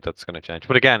 I don't think that's going to change.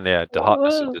 But again, yeah, the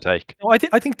hotness of the take. No, I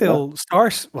think they'll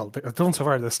start. Well, they've done so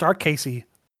far. They'll start Casey,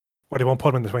 or they won't put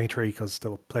him in the 23 because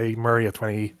they'll play Murray at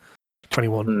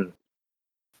 21.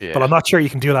 Yeah. But I'm not sure you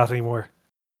can do that anymore.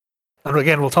 And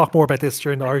again, we'll talk more about this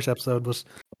during the Irish episode. But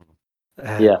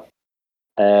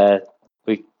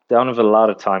we don't have a lot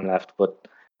of time left. But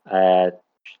the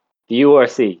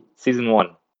URC season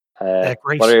 1.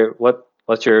 Great.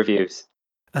 What's your reviews?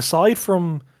 Aside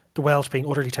from the Welsh being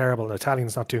utterly terrible, the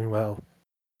Italians not doing well,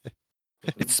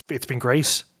 it's been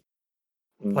great.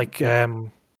 Like the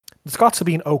Scots have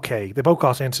been okay. They both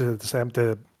got into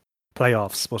the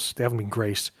playoffs, but they haven't been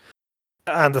great.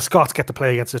 And the Scots get to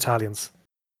play against the Italians,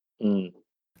 and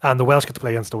the Welsh get to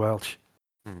play against the Welsh.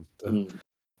 I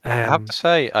have to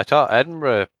say, I thought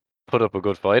Edinburgh put up a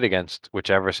good fight against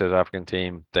whichever South African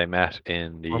team they met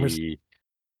in the.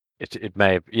 It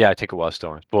may have, I think it was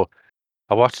Stormers, but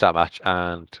I watched that match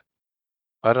and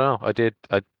I don't know.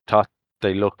 I thought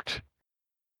they looked.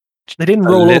 They didn't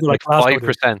roll over like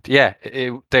 5%. Yeah,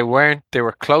 they weren't. They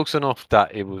were close enough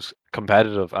that it was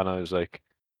competitive, and I was like,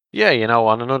 yeah,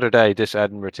 on another day, this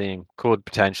Edinburgh team could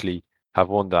potentially have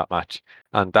won that match,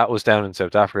 and that was down in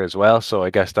South Africa as well. So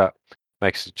I guess that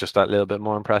makes it just that little bit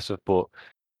more impressive. But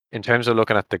in terms of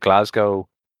looking at the Glasgow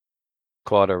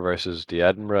quarter versus the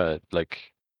Edinburgh,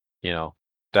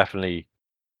 definitely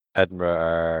Edinburgh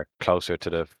are closer to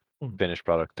the finished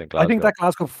product than Glasgow. I think that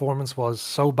Glasgow performance was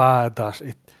so bad that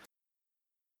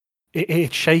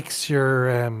it shakes your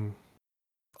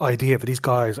idea that these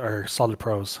guys are solid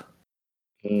pros.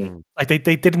 Like they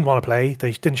didn't want to play,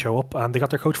 they didn't show up, and they got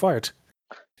their coach fired.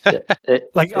 I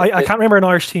can't remember an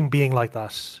Irish team being like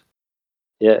that.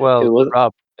 Yeah. Well,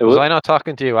 Rob, was I not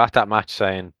talking to you at that match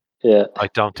saying, I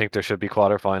don't think there should be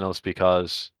quarterfinals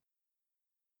because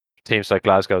teams like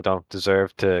Glasgow don't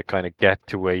deserve to kind of get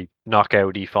to a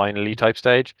knockout-y finally type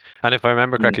stage. And if I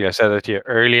remember correctly, I said that to you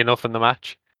early enough in the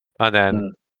match, and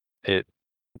then it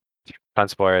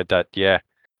transpired that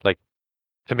like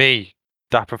to me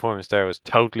that performance there was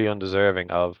totally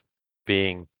undeserving of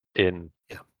being in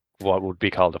what would be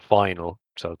called a final,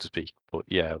 so to speak. But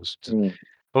yeah, it was.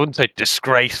 I wouldn't say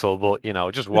disgraceful, but it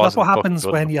just wasn't. That's what happens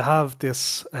good when enough. you have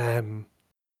this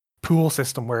pool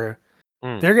system where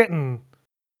Mm. they're getting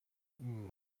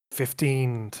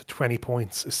 15 to 20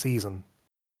 points a season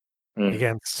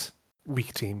against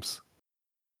weak teams.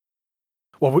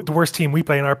 Well, the worst team we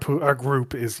play in our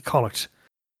group is Connacht.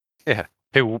 Yeah,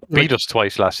 who beat us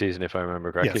twice last season, if I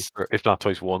remember correctly, or if not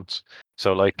twice, once.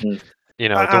 So, like, the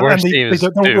worst and team they is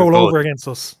don't roll over against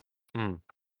us.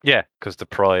 Yeah, because the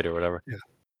pride or whatever. Yeah.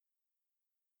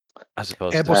 As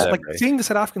opposed to but like seeing the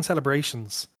South African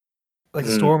celebrations, like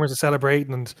the Stormers are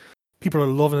celebrating and people are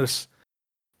loving it,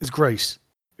 is great.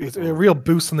 It's a real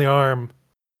boost in the arm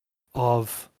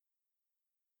of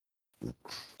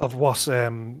what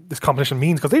this competition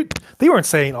means, because they weren't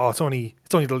saying, "Oh, it's only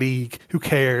the league. Who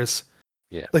cares?"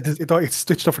 Yeah, like it's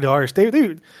stitched up for the Irish.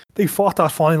 They fought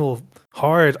that final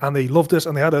hard and they loved it,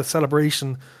 and they had a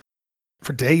celebration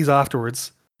for days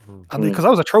afterwards. And because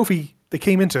that was a trophy they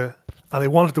came into, and they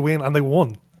wanted to win, and they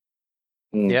won.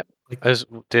 Yeah,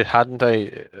 they hadn't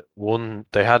won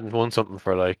something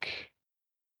for like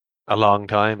a long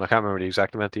time. I can't remember the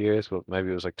exact amount of years, but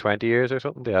maybe it was like 20 years or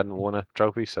something. They hadn't won a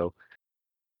trophy, so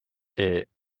who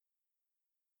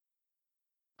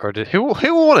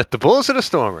won it? The Bulls or the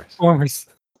Stormers? Stormers.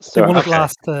 They won it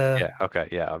last. Yeah. Okay.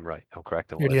 Yeah, I'm right. I'm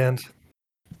correct. Near the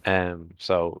end.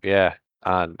 So yeah,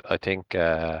 and I think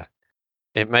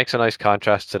it makes a nice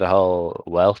contrast to the whole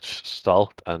Welsh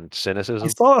salt and cynicism.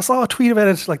 I saw a tweet about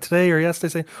it like today or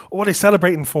yesterday saying, "Oh, what are they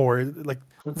celebrating for? Like,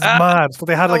 it's mad." So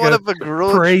they had like a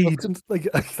parade. And, like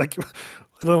I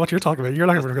don't know what you're talking about. You're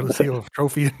not ever going to see a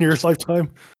trophy in your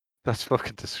lifetime. That's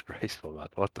fucking disgraceful, man.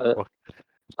 What the fuck?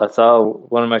 I saw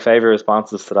one of my favourite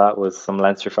responses to that was some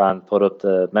Leinster fan put up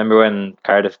remember when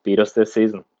Cardiff beat us this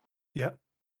season? Yeah.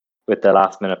 With the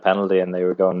last minute penalty, and they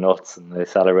were going nuts and they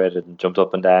celebrated and jumped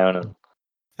up and down, and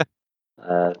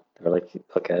they were like,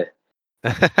 okay.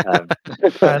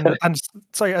 And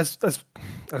sorry, as I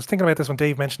was thinking about this when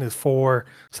Dave mentioned his 4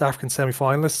 South African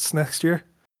semi-finalists next year.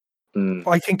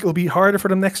 I think it'll be harder for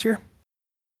them next year.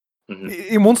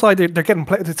 In one side, they're getting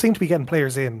they seem to be getting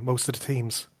players in, most of the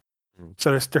teams,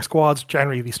 so their squads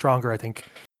generally be stronger, I think.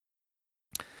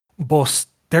 But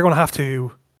they're going to have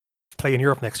to play in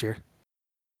Europe next year.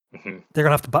 They're going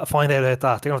to have to find out about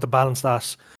that. They're going to have to balance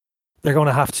that. They're going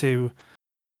to have to.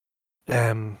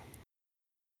 Not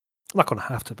going to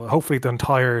have to, but hopefully the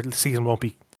entire season won't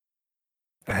be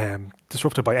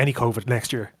disrupted by any COVID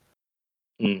next year.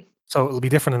 So it'll be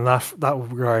different in that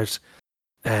regard.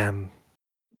 And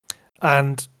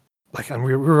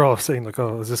we were all saying like,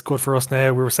 "Oh, is this good for us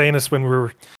now?" We were saying this when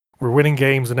we're winning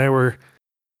games, and now we're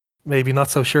maybe not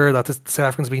so sure that the South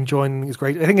Africans being joined is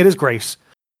great. I think it is great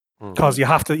because you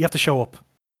have to show up.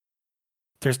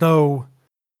 There's no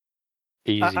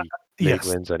easy league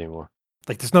wins anymore.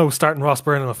 Like, there's no starting Ross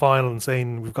Byrne in the final and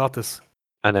saying we've got this,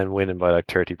 and then winning by like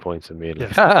 30 points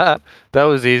immediately. Yes. That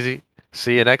was easy.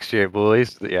 See you next year,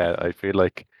 boys. Yeah, I feel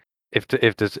like if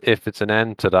it's an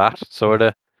end to that sort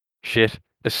of shit,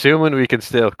 assuming we can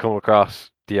still come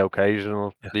across the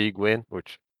occasional league win,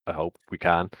 which I hope we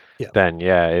can, then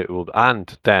it will,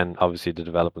 and then obviously the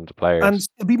development of players, and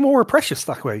it'll be more precious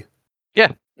that way.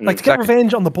 Yeah, like to get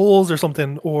revenge on the Bulls or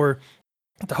something, or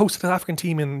to host an African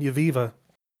team in Aviva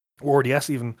or the S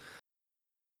even,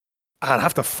 and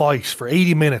have to fight for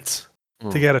 80 minutes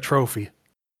to get a trophy,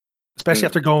 especially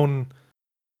after going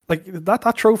like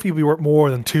that trophy will be worth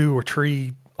more than 2 or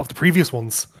 3 of the previous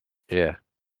ones. Yeah,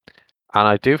 and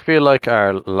I do feel like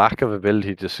our lack of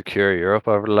ability to secure Europe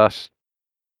over the last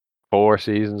 4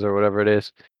 seasons or whatever it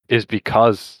is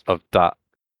because of that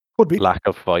lack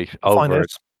of fight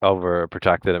over a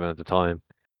protracted amount of time.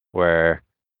 Where,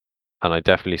 and I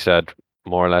definitely said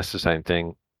more or less the same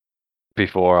thing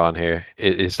before on here,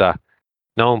 is that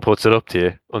no one puts it up to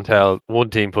you until one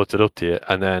team puts it up to you,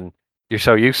 and then you're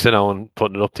so used to no one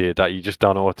putting it up to you that you just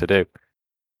don't know what to do.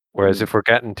 Whereas if we're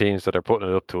getting teams that are putting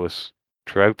it up to us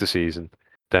throughout the season,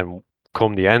 then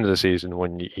come the end of the season,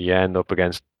 when you end up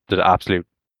against the absolute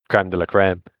creme de la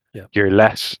creme, you're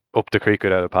less up the creek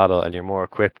without a paddle, and you're more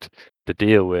equipped to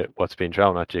deal with what's being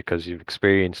thrown at you because you've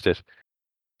experienced it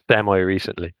semi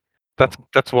recently. That's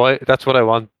what I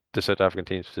want the South African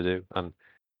teams to do, and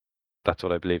that's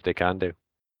what I believe they can do.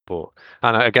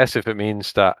 And I guess if it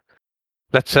means that,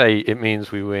 let's say it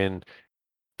means we win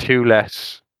 2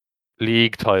 less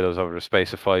league titles over the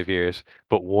space of 5 years,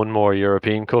 but one more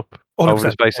European Cup over the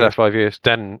 100%. space of that 5 years,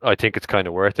 then I think it's kind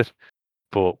of worth it.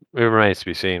 But it remains to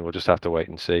be seen. We'll just have to wait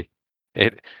and see.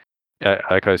 It,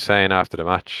 like I was saying after the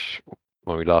match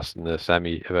when we lost in the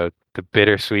semi, about the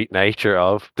bittersweet nature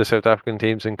of the South African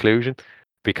team's inclusion,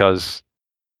 because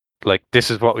like this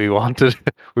is what we wanted.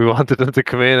 We wanted them to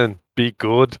come in and be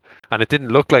good, and it didn't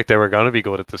look like they were going to be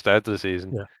good at the start of the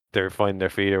season. Yeah. They were finding their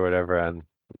feet or whatever, and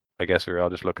I guess we were all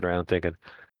just looking around thinking,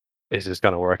 "Is this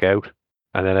going to work out?"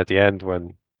 And then at the end,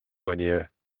 when you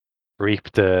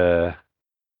reap the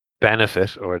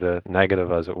benefit or the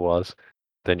negative as it was,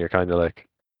 then you're kind of like,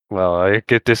 "Well, I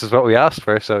get this is what we asked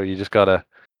for," so you just gotta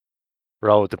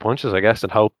roll with the punches, I guess,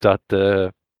 and hope that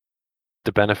the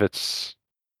benefits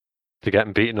to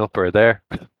getting beaten up are there.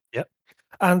 Yep.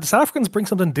 And the South Africans bring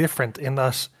something different in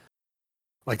that,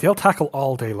 like, they'll tackle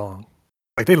all day long.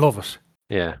 Like, they love it.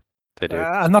 Yeah, they do.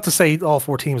 And not to say all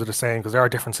 4 teams are the same, because there are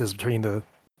differences between the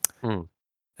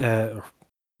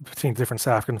between different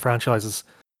South African franchises.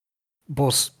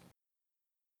 But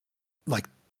like,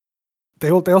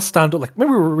 they'll stand up. Like,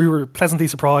 remember we were pleasantly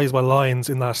surprised by Lions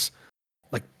in that,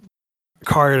 like,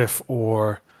 Cardiff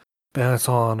or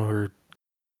Benetton or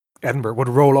Edinburgh would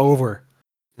roll over.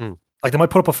 Like, they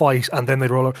might put up a fight and then they'd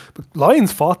roll over. But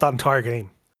Lions fought that entire game,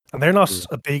 and they're not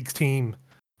a big team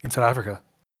in South Africa.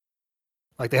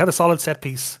 Like, they had a solid set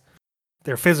piece,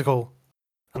 they're physical,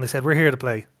 and they said, we're here to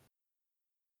play.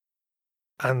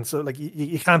 And so, like,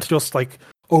 you can't just, like,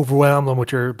 overwhelm them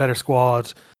with your better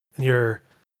squad and your,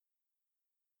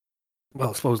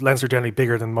 well, I suppose Leinster are generally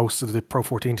bigger than most of the Pro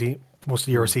 14 team, most of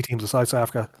the EuroC teams aside South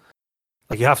Africa.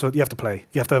 Like, you have to play.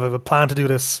 You have to have a plan to do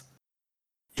this.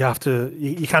 You have to.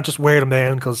 You can't just wear them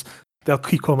down, because they'll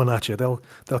keep coming at you. They'll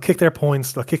kick their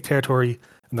points. They'll kick territory,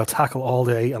 and they'll tackle all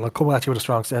day, and they'll come at you with a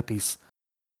strong set piece.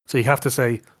 So you have to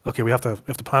say, okay, we have to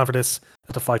plan for this. We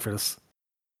have to fight for this.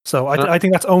 So I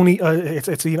think that's only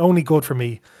it's only good for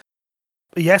me.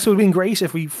 Yes, it would have been great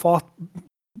if we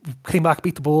came back,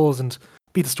 beat the Bulls, and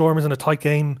beat the Stormers in a tight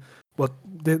game. But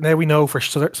now we know for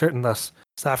certain that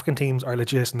South African teams are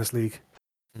legit in this league.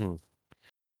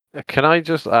 Can I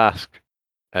just ask?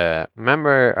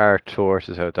 Remember our tour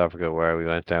to South Africa where we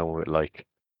went down with like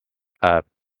a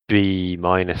B-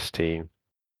 team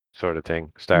sort of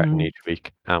thing starting each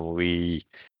week, and we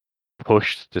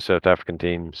pushed the South African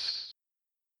teams.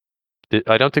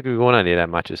 I don't think we won any of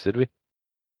them matches, did we?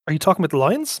 Are you talking about the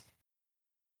Lions?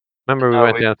 Remember we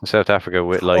went down to South Africa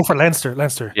with like for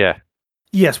Leinster. Yeah.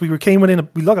 Yes, we came within.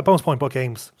 We lost at bonus point both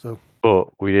games. So, but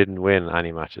we didn't win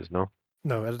any matches. No.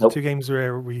 No, out of the 2 games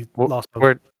where we lost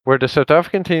both. Were the South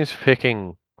African teams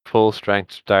picking full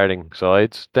strength starting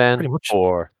sides then? Pretty much.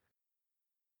 Or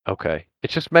okay,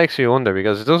 it just makes you wonder,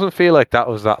 because it doesn't feel like that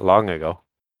was that long ago.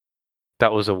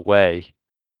 That was away,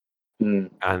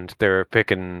 and they were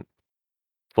picking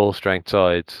full strength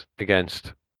sides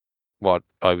against what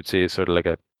I would see as sort of like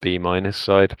a B-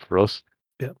 side for us.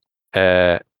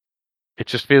 Yeah. It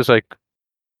just feels like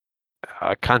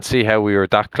I can't see how we were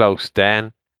that close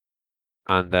then,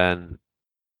 and then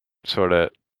sort of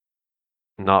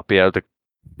not be able to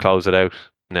close it out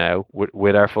now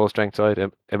with our full strength side.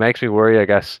 It makes me worry, I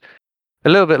guess, a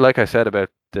little bit like I said about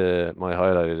my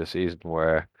highlight of the season,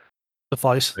 where the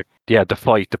fight. The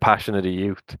fight, the passion of the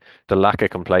youth, the lack of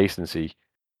complacency.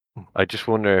 I just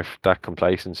wonder if that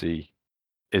complacency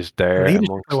is there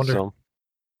amongst some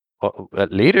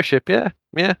leadership. Yeah.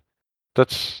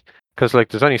 That's because like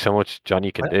there's only so much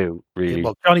Johnny can do, really.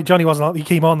 Well, Johnny wasn't. He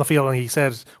came on the field and he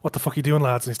said, "What the fuck are you doing,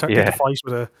 lads?" And he started to fight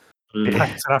with a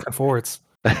pack of South African forwards.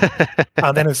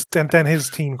 And then his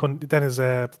team couldn't. Then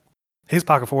his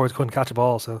pack of forwards couldn't catch a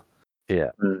ball. So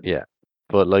yeah.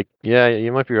 But like,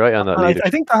 you might be right on that. I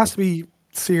think there has to be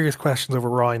serious questions over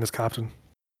Ryan as captain.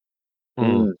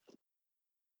 That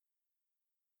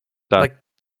like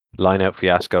line-out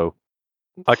fiasco.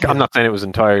 I'm not saying it was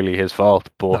entirely his fault,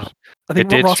 but no. I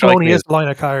think Ross Maloney is the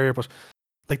line-out carrier. But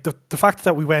like the fact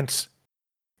that we went,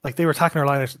 like they were attacking our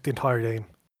line-out the entire game.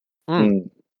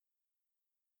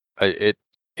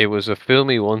 It was a fool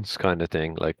me once kind of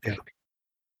thing. Like,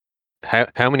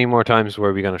 how many more times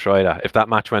were we going to try that? If that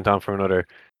match went on for another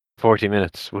 40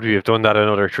 minutes, would we have done that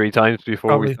another 3 times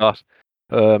before we thought,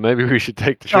 maybe we should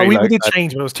take the 3? We did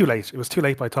change, but it was too late. It was too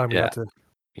late by the time we had to.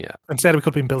 Yeah. Instead, we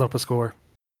could have been building up a score.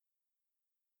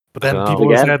 But then people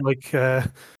would have said, like,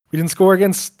 we didn't score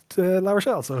against La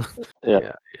Rochelle, so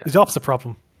it's the opposite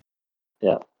problem.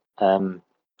 Yeah.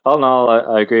 All in all,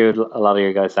 I agree with a lot of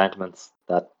your guys' sentiments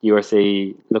that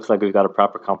URC looks like we've got a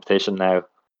proper competition now.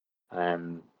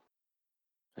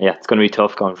 It's going to be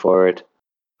tough going forward.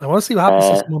 I want to see what happens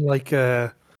to someone like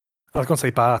I was going to say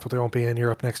Bath, but they won't be in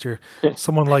Europe next year.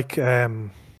 Someone like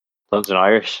London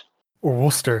Irish. or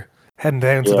Worcester heading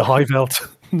down to the Yeah. high belt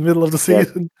in the middle of the Yeah.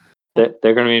 season. They're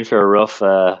going to be in for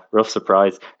a rough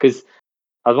surprise. Because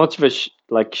as much of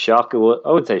a shock, I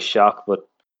wouldn't say shock, but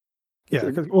Yeah,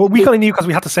 we kind of knew because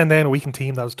we had to send down a weakened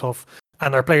team that was tough,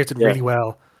 and our players did Yeah. really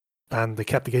well, and they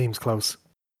kept the games close.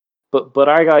 But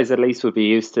our guys at least would be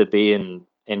used to being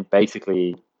in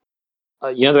basically,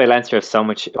 you know, the way Leinster have so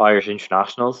much Irish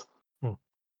internationals,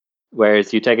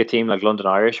 whereas you take a team like London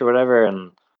Irish or whatever,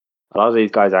 and a lot of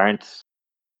these guys aren't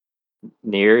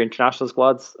near international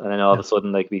squads, and then all of a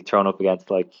sudden they could be thrown up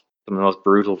against like some of the most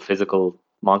brutal physical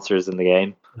monsters in the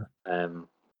game.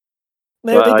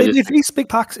 Now they face big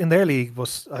packs in their league,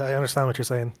 but I understand what you're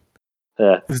saying.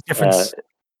 There's a difference.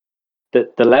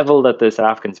 The level that the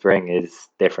South Africans bring is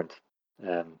different.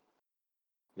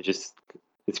 It's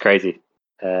crazy.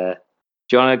 Do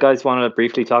you guys want to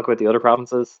briefly talk about the other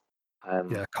provinces?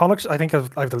 Yeah, Connacht, I think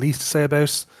I've the least to say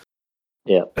about.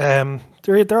 Yeah.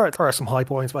 There are some high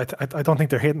points, but I don't think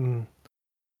they're hitting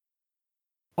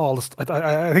all this.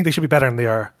 I think they should be better than they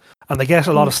are, and they get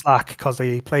a lot of slack because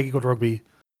they play good rugby,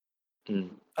 and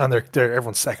they're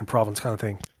everyone's second province kind of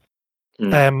thing.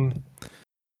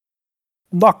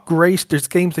 Not great. There's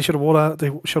games they should have won.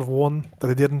 They should have won that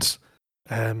they didn't.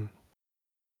 And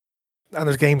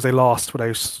there's games they lost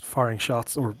without firing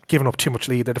shots or giving up too much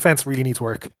lead. Their defense really needs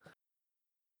work.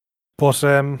 But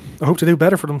I hope to do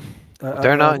better for them.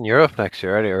 They're not in Europe next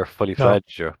year, are they? Or fully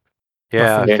fledged Europe?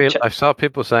 Yeah, I saw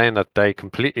people saying that they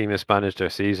completely mismanaged their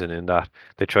season in that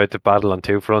they tried to battle on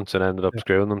two fronts and ended up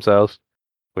screwing themselves,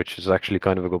 which is actually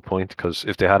kind of a good point because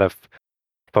if they had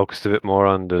focused a bit more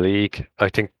on the league, I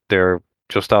think they're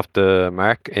just off the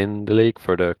mark in the league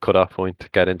for the cut-off point to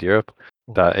get into Europe.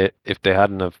 That if they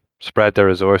hadn't have spread their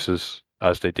resources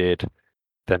as they did,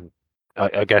 then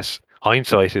I guess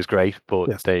hindsight is great,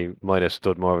 but they might have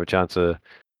stood more of a chance of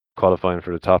qualifying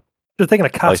for the top. They're taking a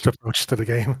cast approach to the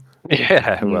game.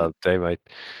 Yeah, well, they might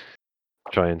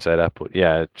try and say that, but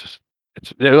yeah, it's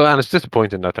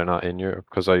disappointing that they're not in Europe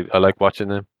because I like watching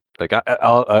them. Like,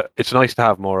 it's nice to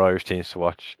have more Irish teams to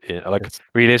watch.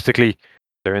 Realistically,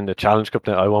 they're in the Challenge Cup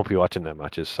now. I won't be watching their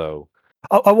matches, so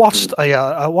I watched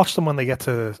them when they get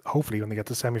to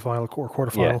semi-final or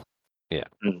quarter-final. Yeah.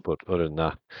 But other than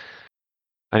that,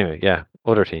 anyway,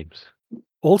 other teams.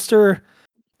 Ulster,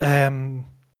 they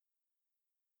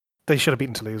should have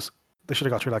beaten Toulouse. They should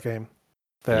have got through that game.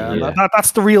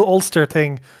 That's the real Ulster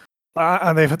thing,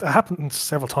 and it happened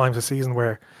several times this season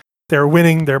where they're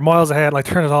winning, they're miles ahead, and I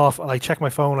turn it off and I check my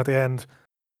phone at the end,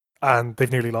 and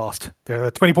they've nearly lost. They're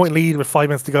a 20-point lead with 5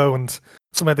 minutes to go, and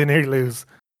somehow they nearly lose.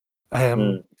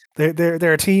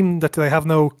 They're a team that they have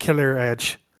no killer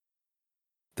edge.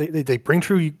 They bring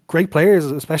through great players,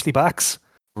 especially backs,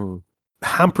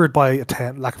 hampered by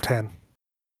lack of 10.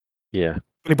 Yeah,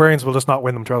 Billy Burns will just not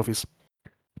win them trophies.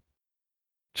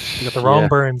 You got the wrong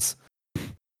Burns.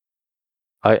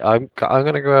 I'm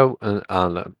going to go out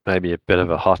on maybe a bit of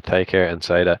a hot take here and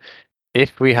say that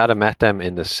if we had met them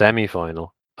in the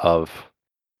semi-final of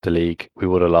the league, we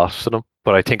would have lost to them.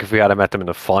 But I think if we had met them in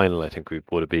the final, I think we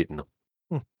would have beaten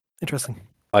them. Interesting.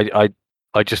 I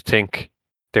just think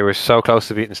they were so close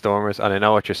to beating Stormers, and I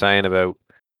know what you're saying about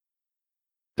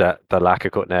the lack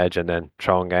of cutting edge and then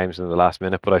throwing games in the last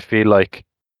minute, but I feel like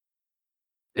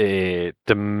the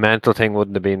mental thing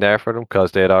wouldn't have been there for them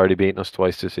because they had already beaten us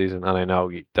twice this season, and I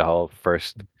know the whole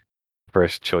first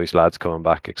choice lads coming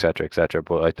back, etc., etc.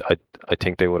 But I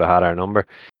think they would have had our number,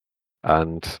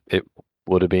 and it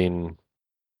would have been,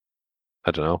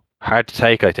 I don't know, hard to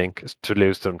take. I think to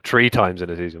lose them 3 times in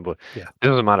a season, but it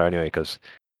doesn't matter anyway because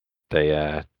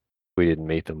we didn't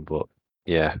meet them. But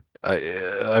yeah,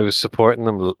 I was supporting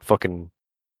them fucking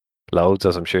loads,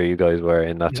 as I'm sure you guys were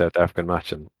in that South African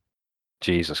match, and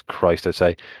Jesus Christ, I'd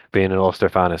say being an Ulster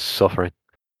fan is suffering.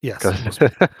 Yes. As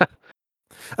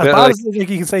bad as you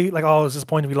can say, it was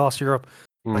disappointing we lost Europe.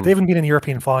 Like, they haven't been in the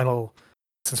European final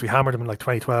since we hammered them in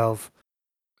 2012,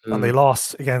 and they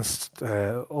lost against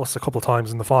us a couple of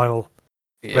times in the final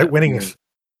without winning it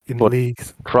in the league.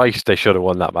 Christ, they should have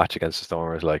won that match against the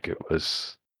Stormers. Like, it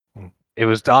was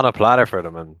on a platter for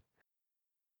them, and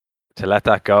to let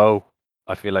that go,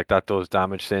 I feel like that does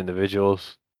damage to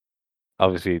individuals.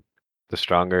 Obviously, the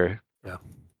stronger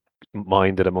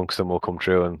minded amongst them will come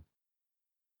through,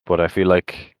 but I feel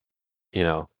like,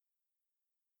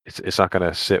 it's not going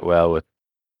to sit well with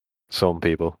some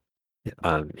people.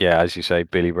 And as you say,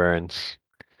 Billy Burns.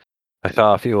 I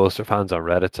saw a few Ulster fans on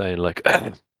Reddit saying like,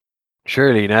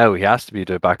 surely now he has to be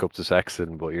the backup to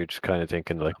Sexton, but you're just kind of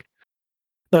thinking like,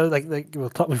 no,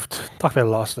 we've talked about a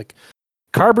lot. Like,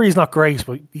 Carberry's not great,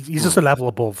 but he's just a level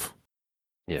above.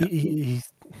 Yeah. He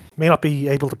may not be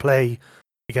able to play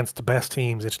against the best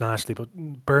teams internationally, but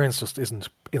Burns just isn't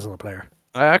a player.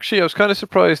 I was kind of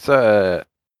surprised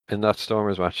in that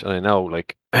Stormers match, and I know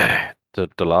like the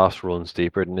loss runs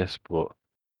deeper than this, but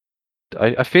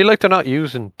I feel like they're not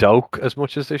using Doak as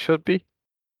much as they should be.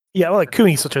 Yeah, well, like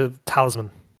Cooney's such a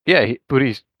talisman. Yeah, but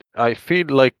I feel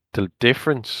like the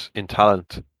difference in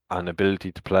talent and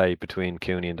ability to play between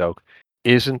Cooney and Doak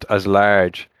isn't as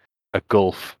large a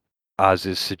gulf as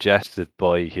is suggested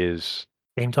by his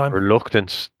Game time.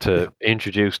 reluctance to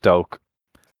introduce Doak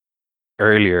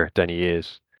earlier than he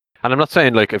is. And I'm not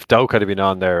saying like if Doak had been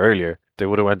on there earlier, they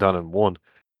would have went on and won.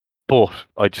 But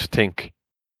I just think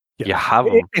you have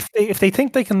him. If they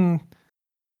think they can,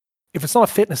 if it's not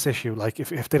a fitness issue, like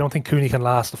if they don't think Cooney can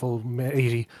last the full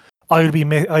 80, I'd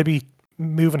be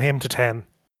moving him to 10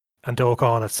 and Doak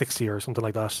on at 60 or something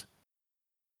like that.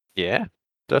 Yeah,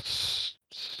 that's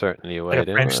certainly a way Like a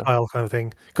to French style kind of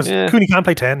thing. Because Yeah. Cooney can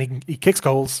play 10, he kicks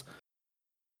goals.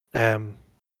 Yeah.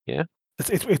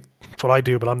 It's what I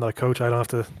do, but I'm not a coach. I don't have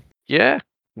to. Yeah,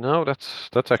 no, that's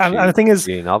actually And the thing is,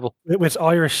 really novel. with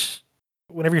Irish,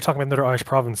 whenever you're talking about another Irish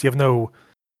province, you have no,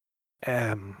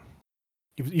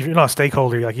 you're not a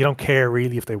stakeholder. Like you don't care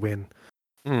really if they win.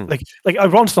 Like I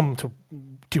want them to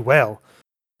do well,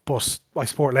 but I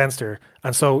support Leinster,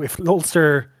 and so if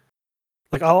Ulster,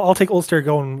 like I'll take Ulster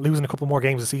going losing a couple more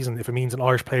games a season if it means an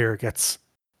Irish player gets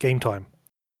game time.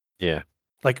 Yeah.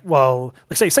 Like, well,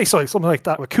 like say something like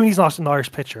that. Where Cooney's not an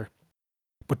Irish pitcher,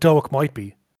 but Doak might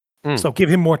be. So give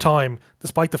him more time,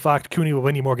 despite the fact Cooney will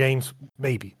win you more games,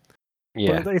 maybe.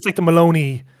 Yeah. But it's like the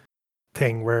Maloney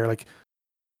thing where, like,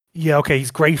 yeah, okay, he's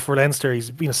great for Leinster.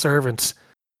 He's been a servant.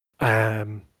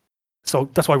 So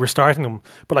that's why we're starting him.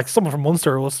 But like someone from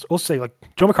Munster will say, like,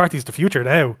 Joe McCarthy's the future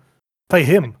now. Play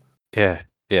him. Yeah.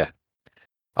 Yeah.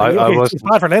 Like, it's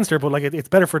bad for Leinster, but like it's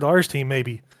better for the Irish team,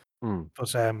 maybe.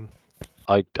 But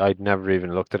I'd never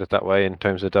even looked at it that way in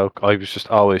terms of Doak. I was just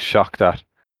always shocked at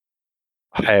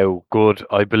how good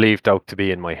I believed Doak to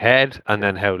be in my head, and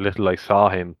then how little I saw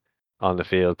him on the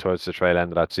field towards the trail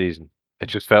end of that season. It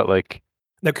just felt like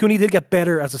now Cooney did get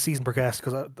better as the season progressed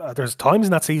because there's times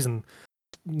in that season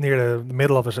near the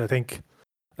middle of it, I think.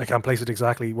 I can't place it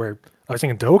exactly where I was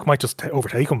thinking Doak might just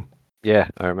overtake him. Yeah,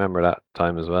 I remember that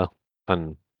time as well,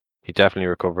 and he definitely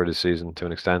recovered his season to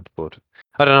an extent. But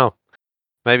I don't know,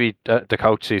 maybe the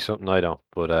coach sees something I don't.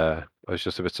 But I was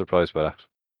just a bit surprised by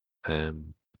that.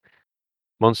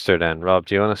 Munster, then Rob,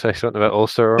 do you want to say something about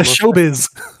Ulster or The Munster?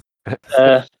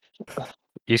 showbiz.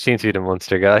 You seem to be the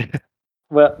Munster guy.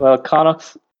 Well,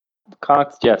 Connacht's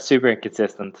yeah, super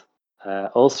inconsistent.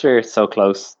 Ulster is so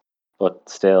close, but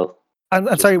still. And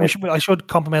sorry, I should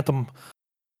compliment them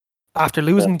after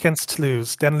losing against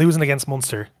Toulouse, then losing against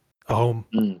Munster at home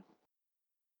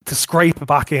to scrape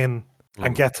back in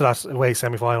and get to that away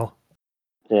semi-final.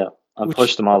 Yeah, and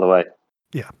push them all the way.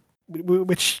 Yeah,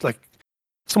 which like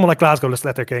someone like Glasgow just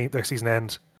let their season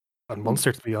end, and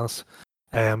Munster to be honest.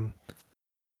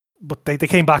 But they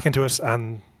came back into it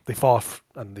and they fought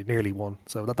and they nearly won.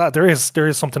 So that there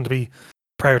is something to be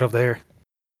proud of there.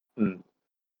 And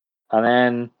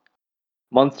then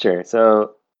Munster.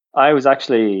 So I was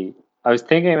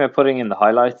thinking about putting in the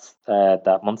highlights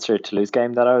that Munster Toulouse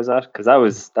game that I was at because that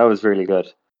was really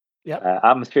good. Yeah,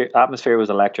 atmosphere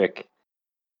was electric.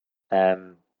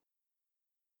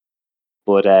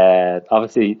 But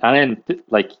obviously, and then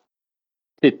like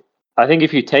I think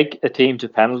if you take a team to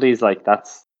penalties, like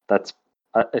that's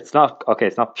it's not okay.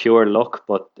 It's not pure luck,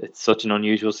 but it's such an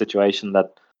unusual situation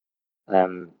that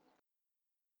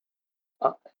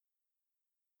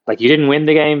like you didn't win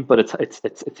the game, but it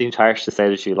seems harsh to say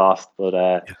that you lost.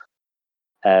 But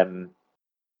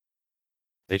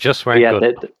they just weren't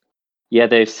good.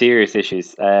 They have serious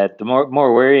issues. The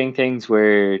more worrying things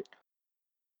were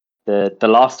the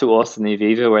loss to us in the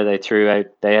Aviva, where they threw out.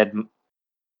 They had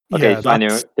fine.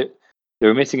 They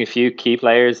were missing a few key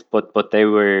players, but they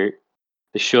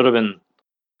should have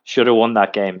won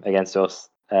that game against us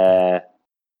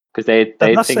because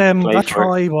that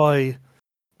try by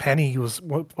Penny I was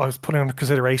putting under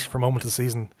consideration for a moment of the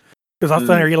season because that's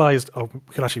when I realised we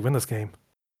could actually win this game.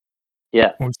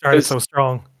 Yeah, when we started so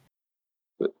strong.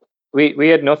 We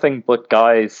had nothing but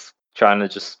guys trying to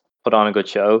just put on a good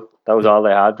show. That was all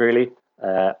they had really.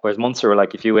 Whereas Munster were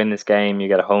like, if you win this game, you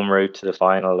get a home route to the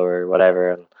final or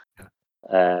whatever. And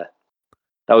that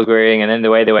was worrying. And then the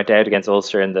way they went out against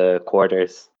Ulster in the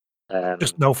quarters,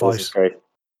 just no fight. Great.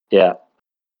 Yeah,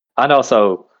 and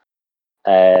also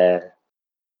the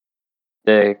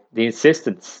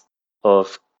insistence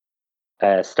of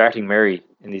starting Murray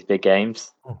in these big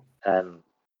games.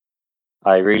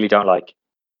 I really don't like.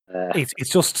 It's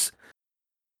just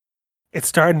it's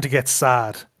starting to get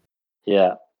sad.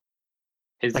 Yeah.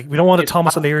 Like we don't want a his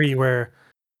Thomas pass- O'Leary where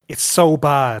it's so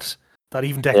bad that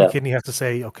even Declan Yeah. Kidney has to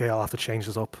say, "Okay, I'll have to change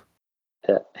this up."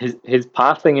 Yeah. His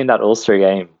passing in that Ulster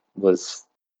game was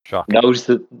Shocking.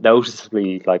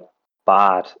 noticeably like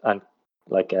bad and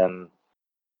like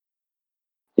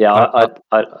yeah I,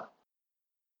 I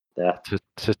yeah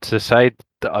to say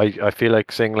that I feel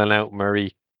like singling out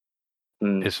Murray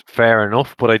mm, is fair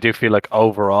enough, but I do feel like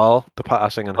overall the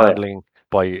passing and oh, yeah. handling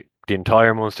by the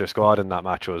entire Munster squad in that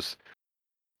match was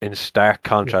in stark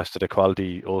contrast to the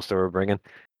quality Ulster were bringing.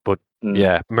 But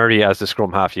yeah, Murray as the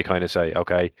scrum half, you kind of say,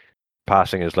 okay,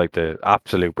 passing is like the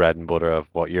absolute bread and butter of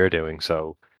what you're doing.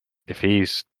 So if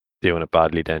he's doing it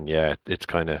badly, then yeah, it's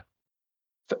kind of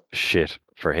shit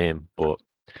for him. But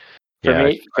for yeah,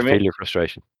 me I feel your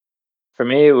frustration. For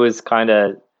me, it was kind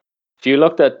of, if you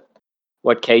looked at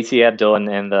what Casey had done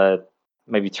in the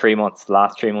maybe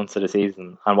last 3 months of the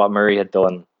season, and what Murray had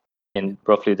done in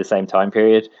roughly the same time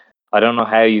period, I don't know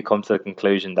how you come to the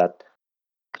conclusion that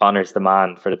Connor's the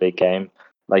man for the big game.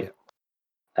 Like,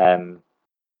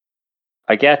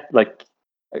 I get, like,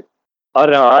 I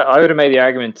don't know, I would have made the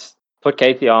argument, put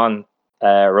Casey on,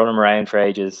 run him around for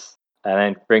ages, and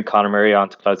then bring Connor Murray on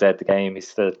to close out the game.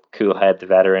 He's the cool head, the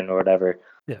veteran, or whatever.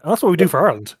 Yeah, and that's what we do for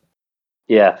Ireland.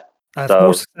 Yeah. And it's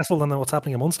more successful than what's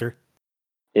happening in Munster.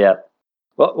 Yeah.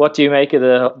 What do you make of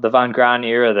the Van Gran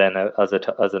era then, as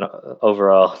an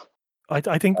overall?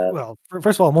 I think well,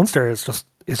 first of all, Munster is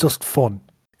just fun.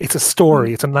 It's a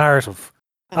story. It's a narrative.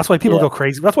 That's why people go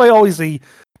crazy. That's why I always see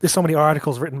there's so many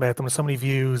articles written about them, and so many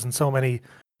views, and so many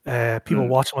people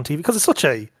watch them on TV because it's such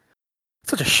a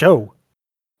show.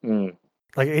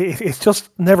 Like it's just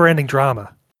never-ending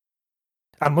drama,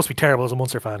 and it must be terrible as a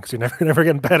Munster fan because you're never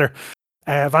getting better.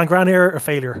 Van Gran era, a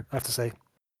failure, I have to say.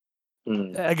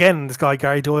 Again, this guy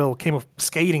Gary Doyle came up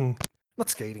strongly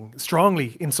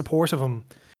in support of him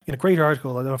in a great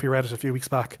article. I don't know if you read it a few weeks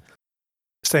back,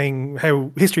 saying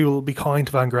how history will be kind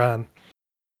to Van Gran,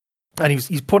 and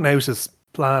he's putting out his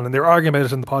plan, and they're arguing about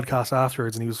it in the podcast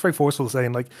afterwards, and he was very forceful,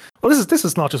 saying like, "Well, this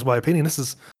is not just my opinion. This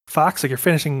is facts. Like you're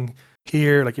finishing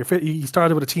here. Like you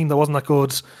started with a team that wasn't that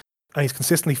good, and he's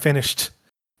consistently finished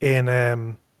in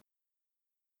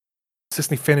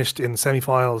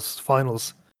semi-finals,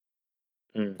 finals."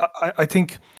 I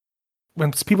think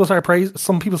when some people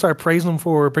started praising him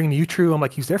for bringing youth through, I'm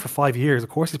like, he's there for 5 years. Of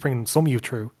course, he's bringing some youth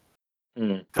through.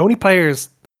 The only players,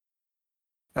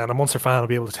 and a Munster fan will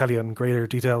be able to tell you in greater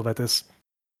detail about this,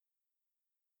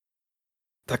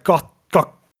 that got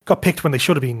picked when they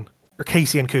should have been are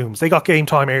Casey and Coombs. They got game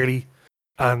time early,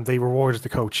 and they rewarded the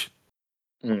coach.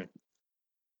 And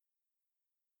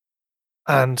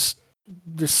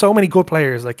there's so many good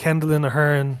players like Kendall and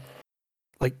Ahern,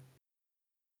 like.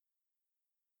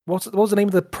 What was the name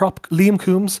of the prop? Liam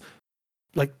Coombs,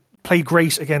 like played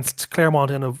great against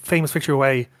Claremont in a famous fixture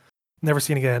away. Never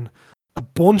seen again. A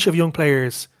bunch of young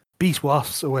players beat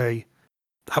Wasps away.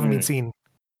 Haven't been seen.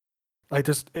 Like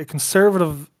there's a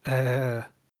conservative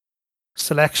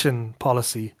selection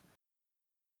policy,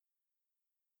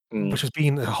 which has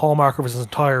been a hallmark of his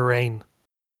entire reign.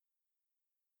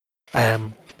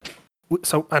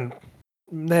 So and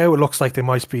now it looks like they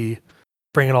might be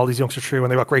bringing all these youngsters through,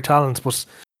 and they've got great talents, but.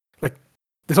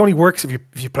 This only works if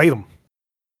you play them.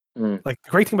 Like the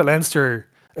great thing about Leinster,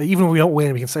 even if we don't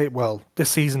win, we can say, well, this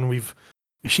season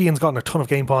Sheehan's gotten a ton of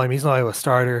game time. He's now a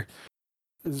starter.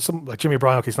 Some like Jimmy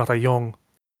O'Brien, okay, he's not that young,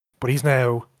 but he's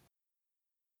now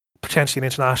potentially an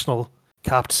international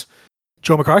capped.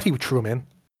 Joe McCarthy, we threw him in.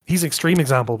 He's an extreme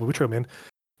example, but we threw him in.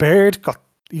 Baird a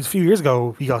few years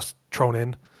ago, he got thrown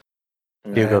in.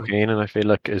 Hugo Keenan, I feel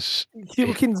like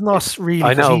Hugo Keenan's not really.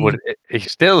 I know, but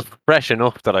he's still fresh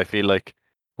enough that I feel like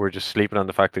we're just sleeping on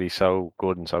the fact that he's so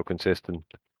good and so consistent.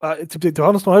 To be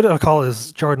honest, what I call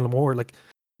is Jordan Lamore. Like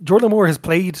Jordan Lamore has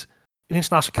played an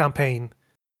international campaign,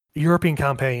 a European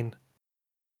campaign,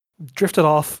 drifted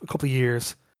off a couple of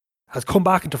years, has come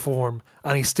back into form,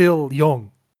 and he's still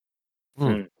young.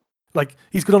 Like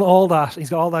he's done all that.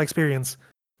 He's got all that experience.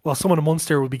 While someone in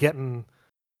Munster will be getting.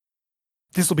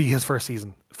 This will be his first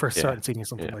season, starting season,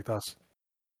 something like that.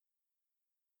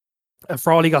 And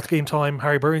Frawley got game time.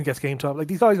 Harry Byrne gets game time. Like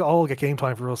these guys all get game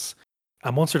time for us,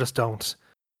 and Munster just don't.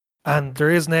 And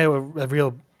there is now a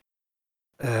real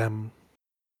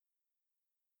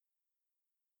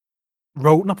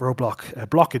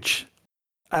blockage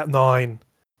at 9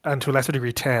 and to a lesser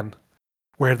degree 10,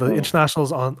 where the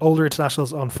older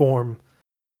internationals on form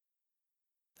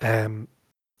are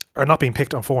not being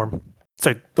picked on form.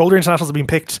 So the older internationals are being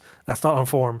picked. That's not on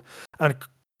form. And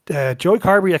Joey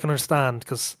Carberry, I can understand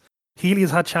because Healy has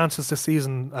had chances this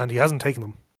season and he hasn't taken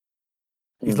them.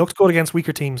 He's looked good against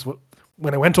weaker teams.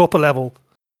 When it went up a level,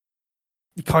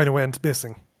 he kind of went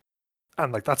missing.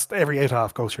 And like that's every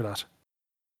 8.5 goes through that.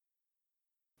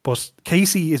 But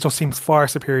Casey just seems far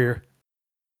superior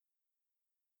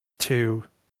to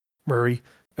Murray.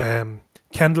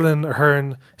 Kendall and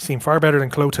Ahern seem far better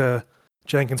than Clota,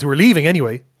 Jenkins, who are leaving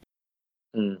anyway.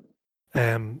 And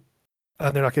they're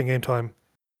not getting game time.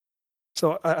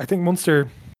 So I think Munster.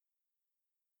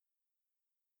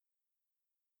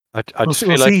 We'll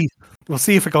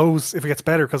see if it gets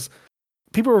better, because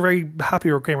people were very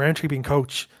happy with Graham Rowntree being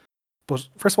coach. But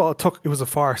first of all, it was a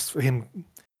farce for him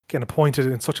getting appointed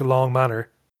in such a long manner.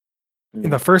 In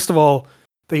that, first of all,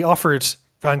 they offered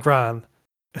Van Gran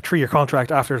a 3-year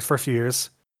contract after his first few years,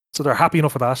 so they're happy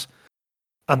enough with that.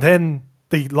 And then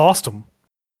they lost him,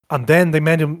 and then they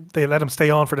let him stay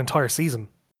on for the entire season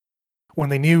when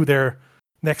they knew their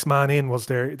next man in was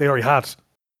they already had.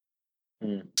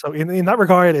 So in that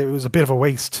regard, it was a bit of a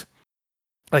waste.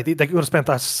 Like they could have spent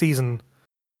that season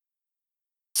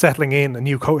settling in a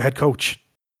new head coach.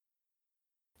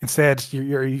 Instead,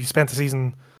 you spent the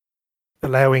season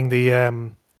allowing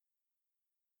the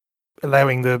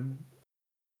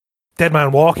dead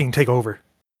man walking take over.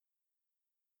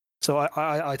 So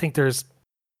I think there's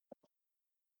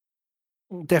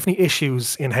definitely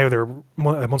issues in how their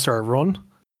Munster are run.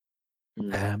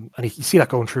 And you see that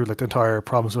going through like the entire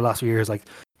problems of the last few years. Like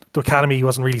the academy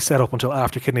wasn't really set up until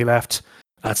after Kidney left.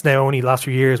 And it's now only the last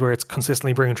few years where it's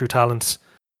consistently bringing through talent.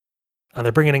 And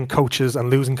they're bringing in coaches and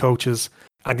losing coaches.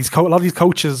 And a lot of these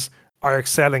coaches are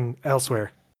excelling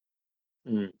elsewhere.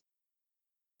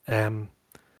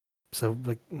 So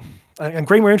like, and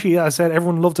Graham Rowntree, as I said,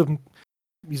 everyone loved him.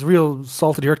 He's a real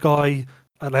salt of the earth guy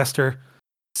at Leicester.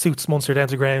 Suits Munster down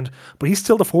to the ground. But he's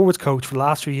still the forwards coach for the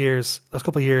last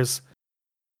couple of years.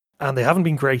 And they haven't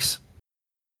been great.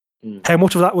 How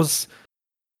much of that was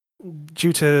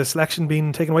due to selection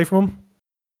being taken away from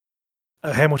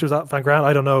him? How much was that Van Gran?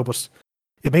 I don't know, but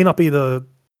it may not be the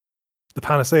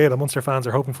panacea that Munster fans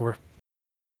are hoping for.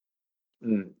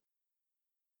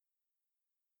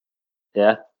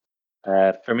 Yeah.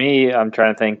 For me, I'm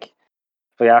trying to think.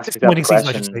 If I ask you that question,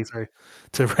 I should say, sorry,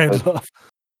 to round it off.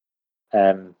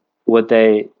 Would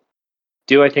they?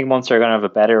 Do I think Munster are going to have a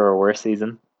better or worse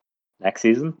season next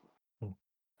season?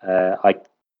 I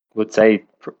would say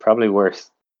probably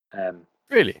worse.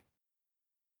 Really?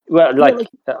 Well,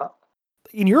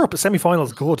 in Europe, a semi-final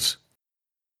is good.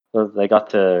 Well, they got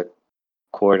to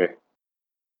quarter.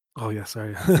 Oh yeah,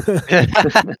 sorry.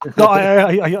 No,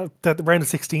 I that round of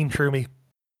 16 threw me.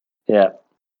 Yeah,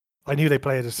 I knew they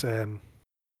played it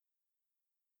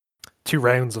 2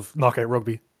 rounds of knockout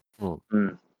rugby. But,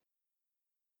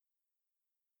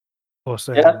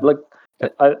 yeah. Look,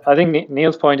 I think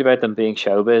Neil's point about them being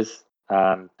showbiz,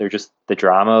 they're just the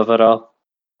drama of it all.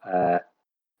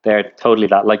 They're totally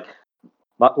that. Like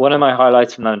one of my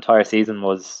highlights from that entire season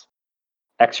was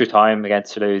extra time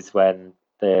against Toulouse when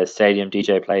the stadium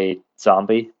DJ played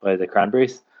 "Zombie" by the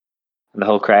Cranberries, and the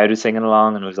whole crowd was singing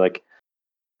along, and it was like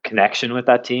connection with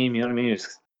that team. You know what I mean?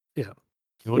 Yeah.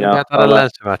 You wouldn't get that at a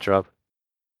Leinster match, Rob.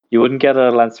 You wouldn't get it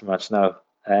at a Leinster match, no.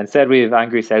 Instead, we have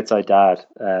angry Southside Dad.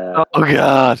 Oh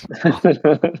God!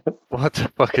 What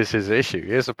the fuck is his issue?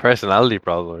 He has a personality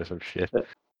problem or some shit.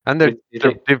 And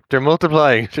they're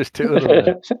multiplying. Just 2 of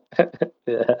them.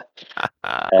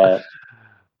 Yeah.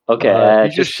 Okay.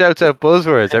 He just shouts out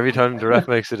buzzwords every time the ref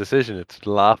makes a decision. It's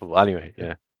laughable. Anyway,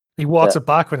 yeah. He walks it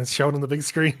back when it's shown on the big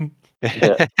screen.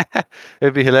 Yeah.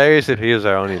 It'd be hilarious if he was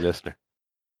our only listener.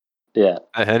 Yeah.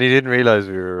 And he didn't realise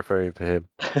we were referring to him.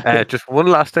 Just one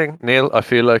last thing, Neil. I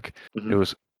feel like it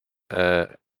was a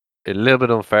little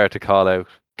bit unfair to call out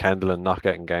Kendall and not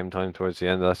getting game time towards the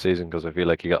end of that season, because I feel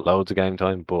like he got loads of game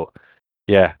time. But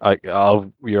yeah,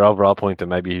 your overall point that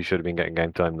maybe he should have been getting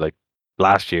game time like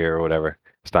last year or whatever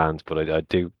stands. But I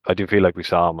do feel like we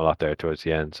saw him a lot there towards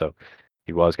the end, so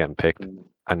he was getting picked,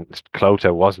 and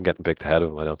Clota wasn't getting picked ahead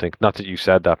of him. I don't think. Not that you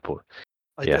said that, but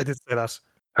I did say that.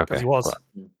 Okay, he was.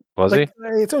 Was like,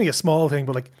 he? It's only a small thing,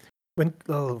 but like when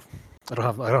I don't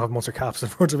have Munster caps in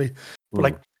front of me, but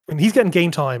like when he's getting game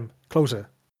time, Clota,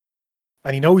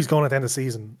 and you know he's going at the end of the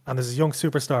season, and there's a young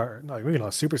superstar. No, really not a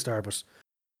superstar, but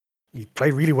he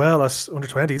played really well at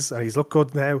under-20s, and he's looked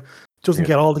good now. Doesn't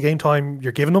get all the game time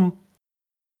you're giving him.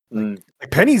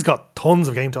 Like Penny's got tons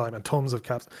of game time and tons of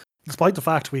caps, despite the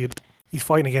fact he's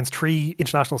fighting against 3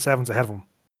 international 7s ahead of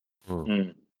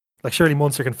him. Like surely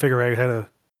Munster can figure out how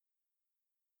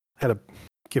to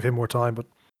give him more time, but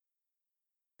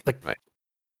like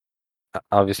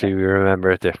obviously we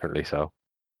remember it differently. So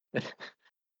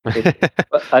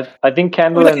I think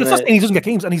Kendall. It's not saying he doesn't get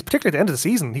games, and he's particularly at the end of the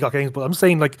season he got games. But I'm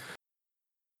saying like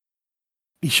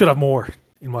he should have more,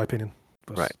 in my opinion.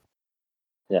 But Right.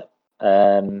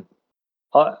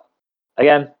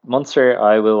 Again, Munster,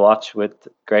 I will watch with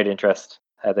great interest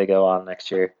how they go on next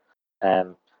year.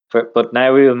 But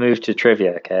now we will move to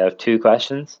trivia. Okay, I have 2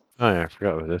 questions Oh yeah, I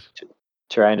forgot about this.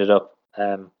 to round it up.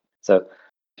 So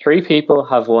 3 people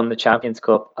have won the Champions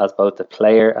Cup as both a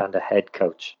player and a head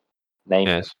coach. Name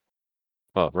them. Yes.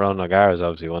 Well, Ron O'Gara's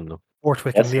obviously one of them.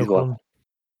 Borthwick Yes, and Leo he's one. Cullen.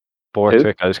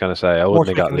 Borthwick, I was going to say, I wouldn't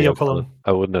have Borthwick got and Leo Leo Cullen. Cullen.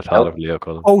 I wouldn't have thought Oh. of Leo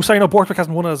Cullen. Oh, sorry, no, Borthwick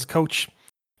hasn't won as a coach.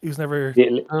 He was never.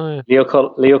 Oh, yeah.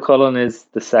 Leo Cullen is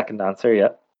the second answer. Yeah.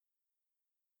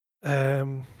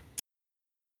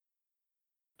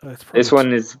 It's This probably-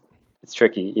 one is it's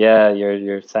tricky. Yeah,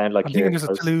 you sound like I'm you're thinking there's a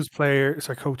close. Toulouse player,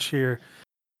 sorry, coach here.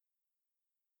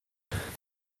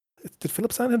 Did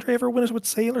Philip Sandhendre ever win it with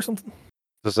Sale or something?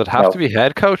 Does it have No. to be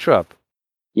head coach, Rob?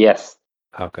 Yes.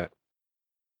 Okay.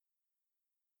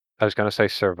 I was going to say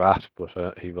Servat,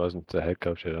 but he wasn't the head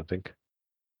coach, I don't think.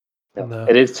 No. No.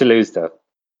 It is Toulouse though.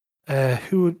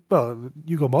 Who would? Well,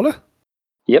 Hugo Molla.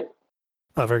 Yep.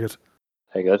 Oh, very good.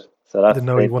 Very good. So I that's didn't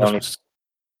know he the won only. it.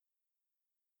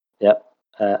 Yep.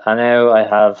 And now I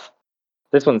have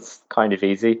this one's kind of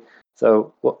easy.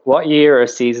 So, what year or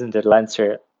season did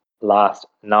Leinster last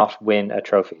not win a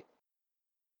trophy?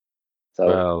 So,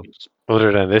 Well,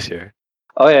 other than this year.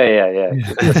 oh yeah.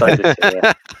 Aside this year,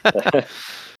 yeah.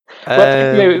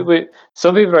 Well, technically,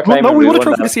 some people are Well, claiming no, we won a won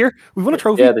trophy that. this year. We won a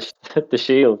trophy. Yeah, the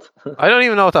Shield. I don't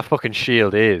even know what that fucking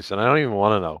shield is, and I don't even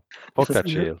want to know. Fuck It's that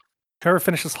the- shield. Whoever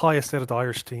finishes highest out of the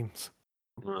Irish teams.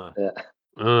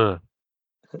 Yeah.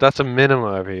 That's a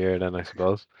minimum every year, then I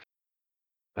suppose.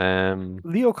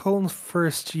 Leo Cullen's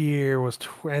first year was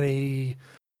 16.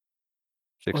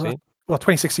 Well,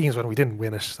 2016 is when we didn't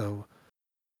win it. So,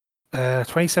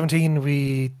 2017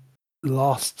 we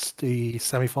lost the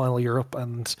semi-final Europe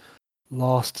and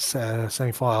lost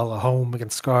semi-final at home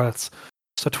against Scarlets.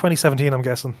 So 2017, I'm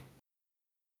guessing.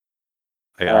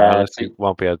 I honestly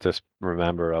won't be able to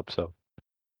remember up. So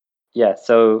Yeah,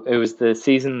 so it was the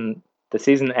season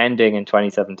ending in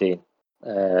 2017.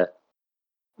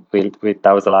 We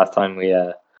that was the last time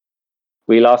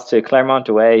we lost to Clermont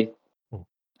away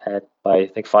by I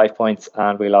think 5 points,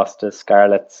 and we lost to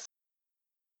Scarlets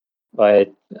by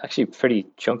actually pretty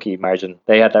chunky margin.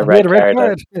 They had that And red we had a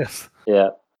card. yes. Yeah.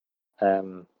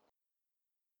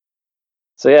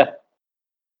 So yeah,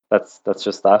 that's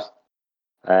just that.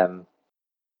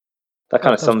 That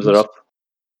kind of sums it up.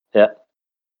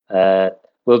 Yeah.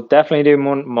 We'll definitely do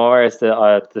more as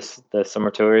the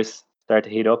summer tours start to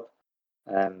heat up.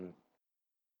 Yeah,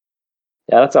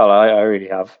 that's all I really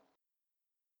have.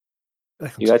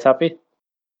 You guys happy?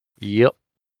 yep.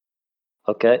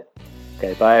 Okay.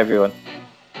 Bye everyone.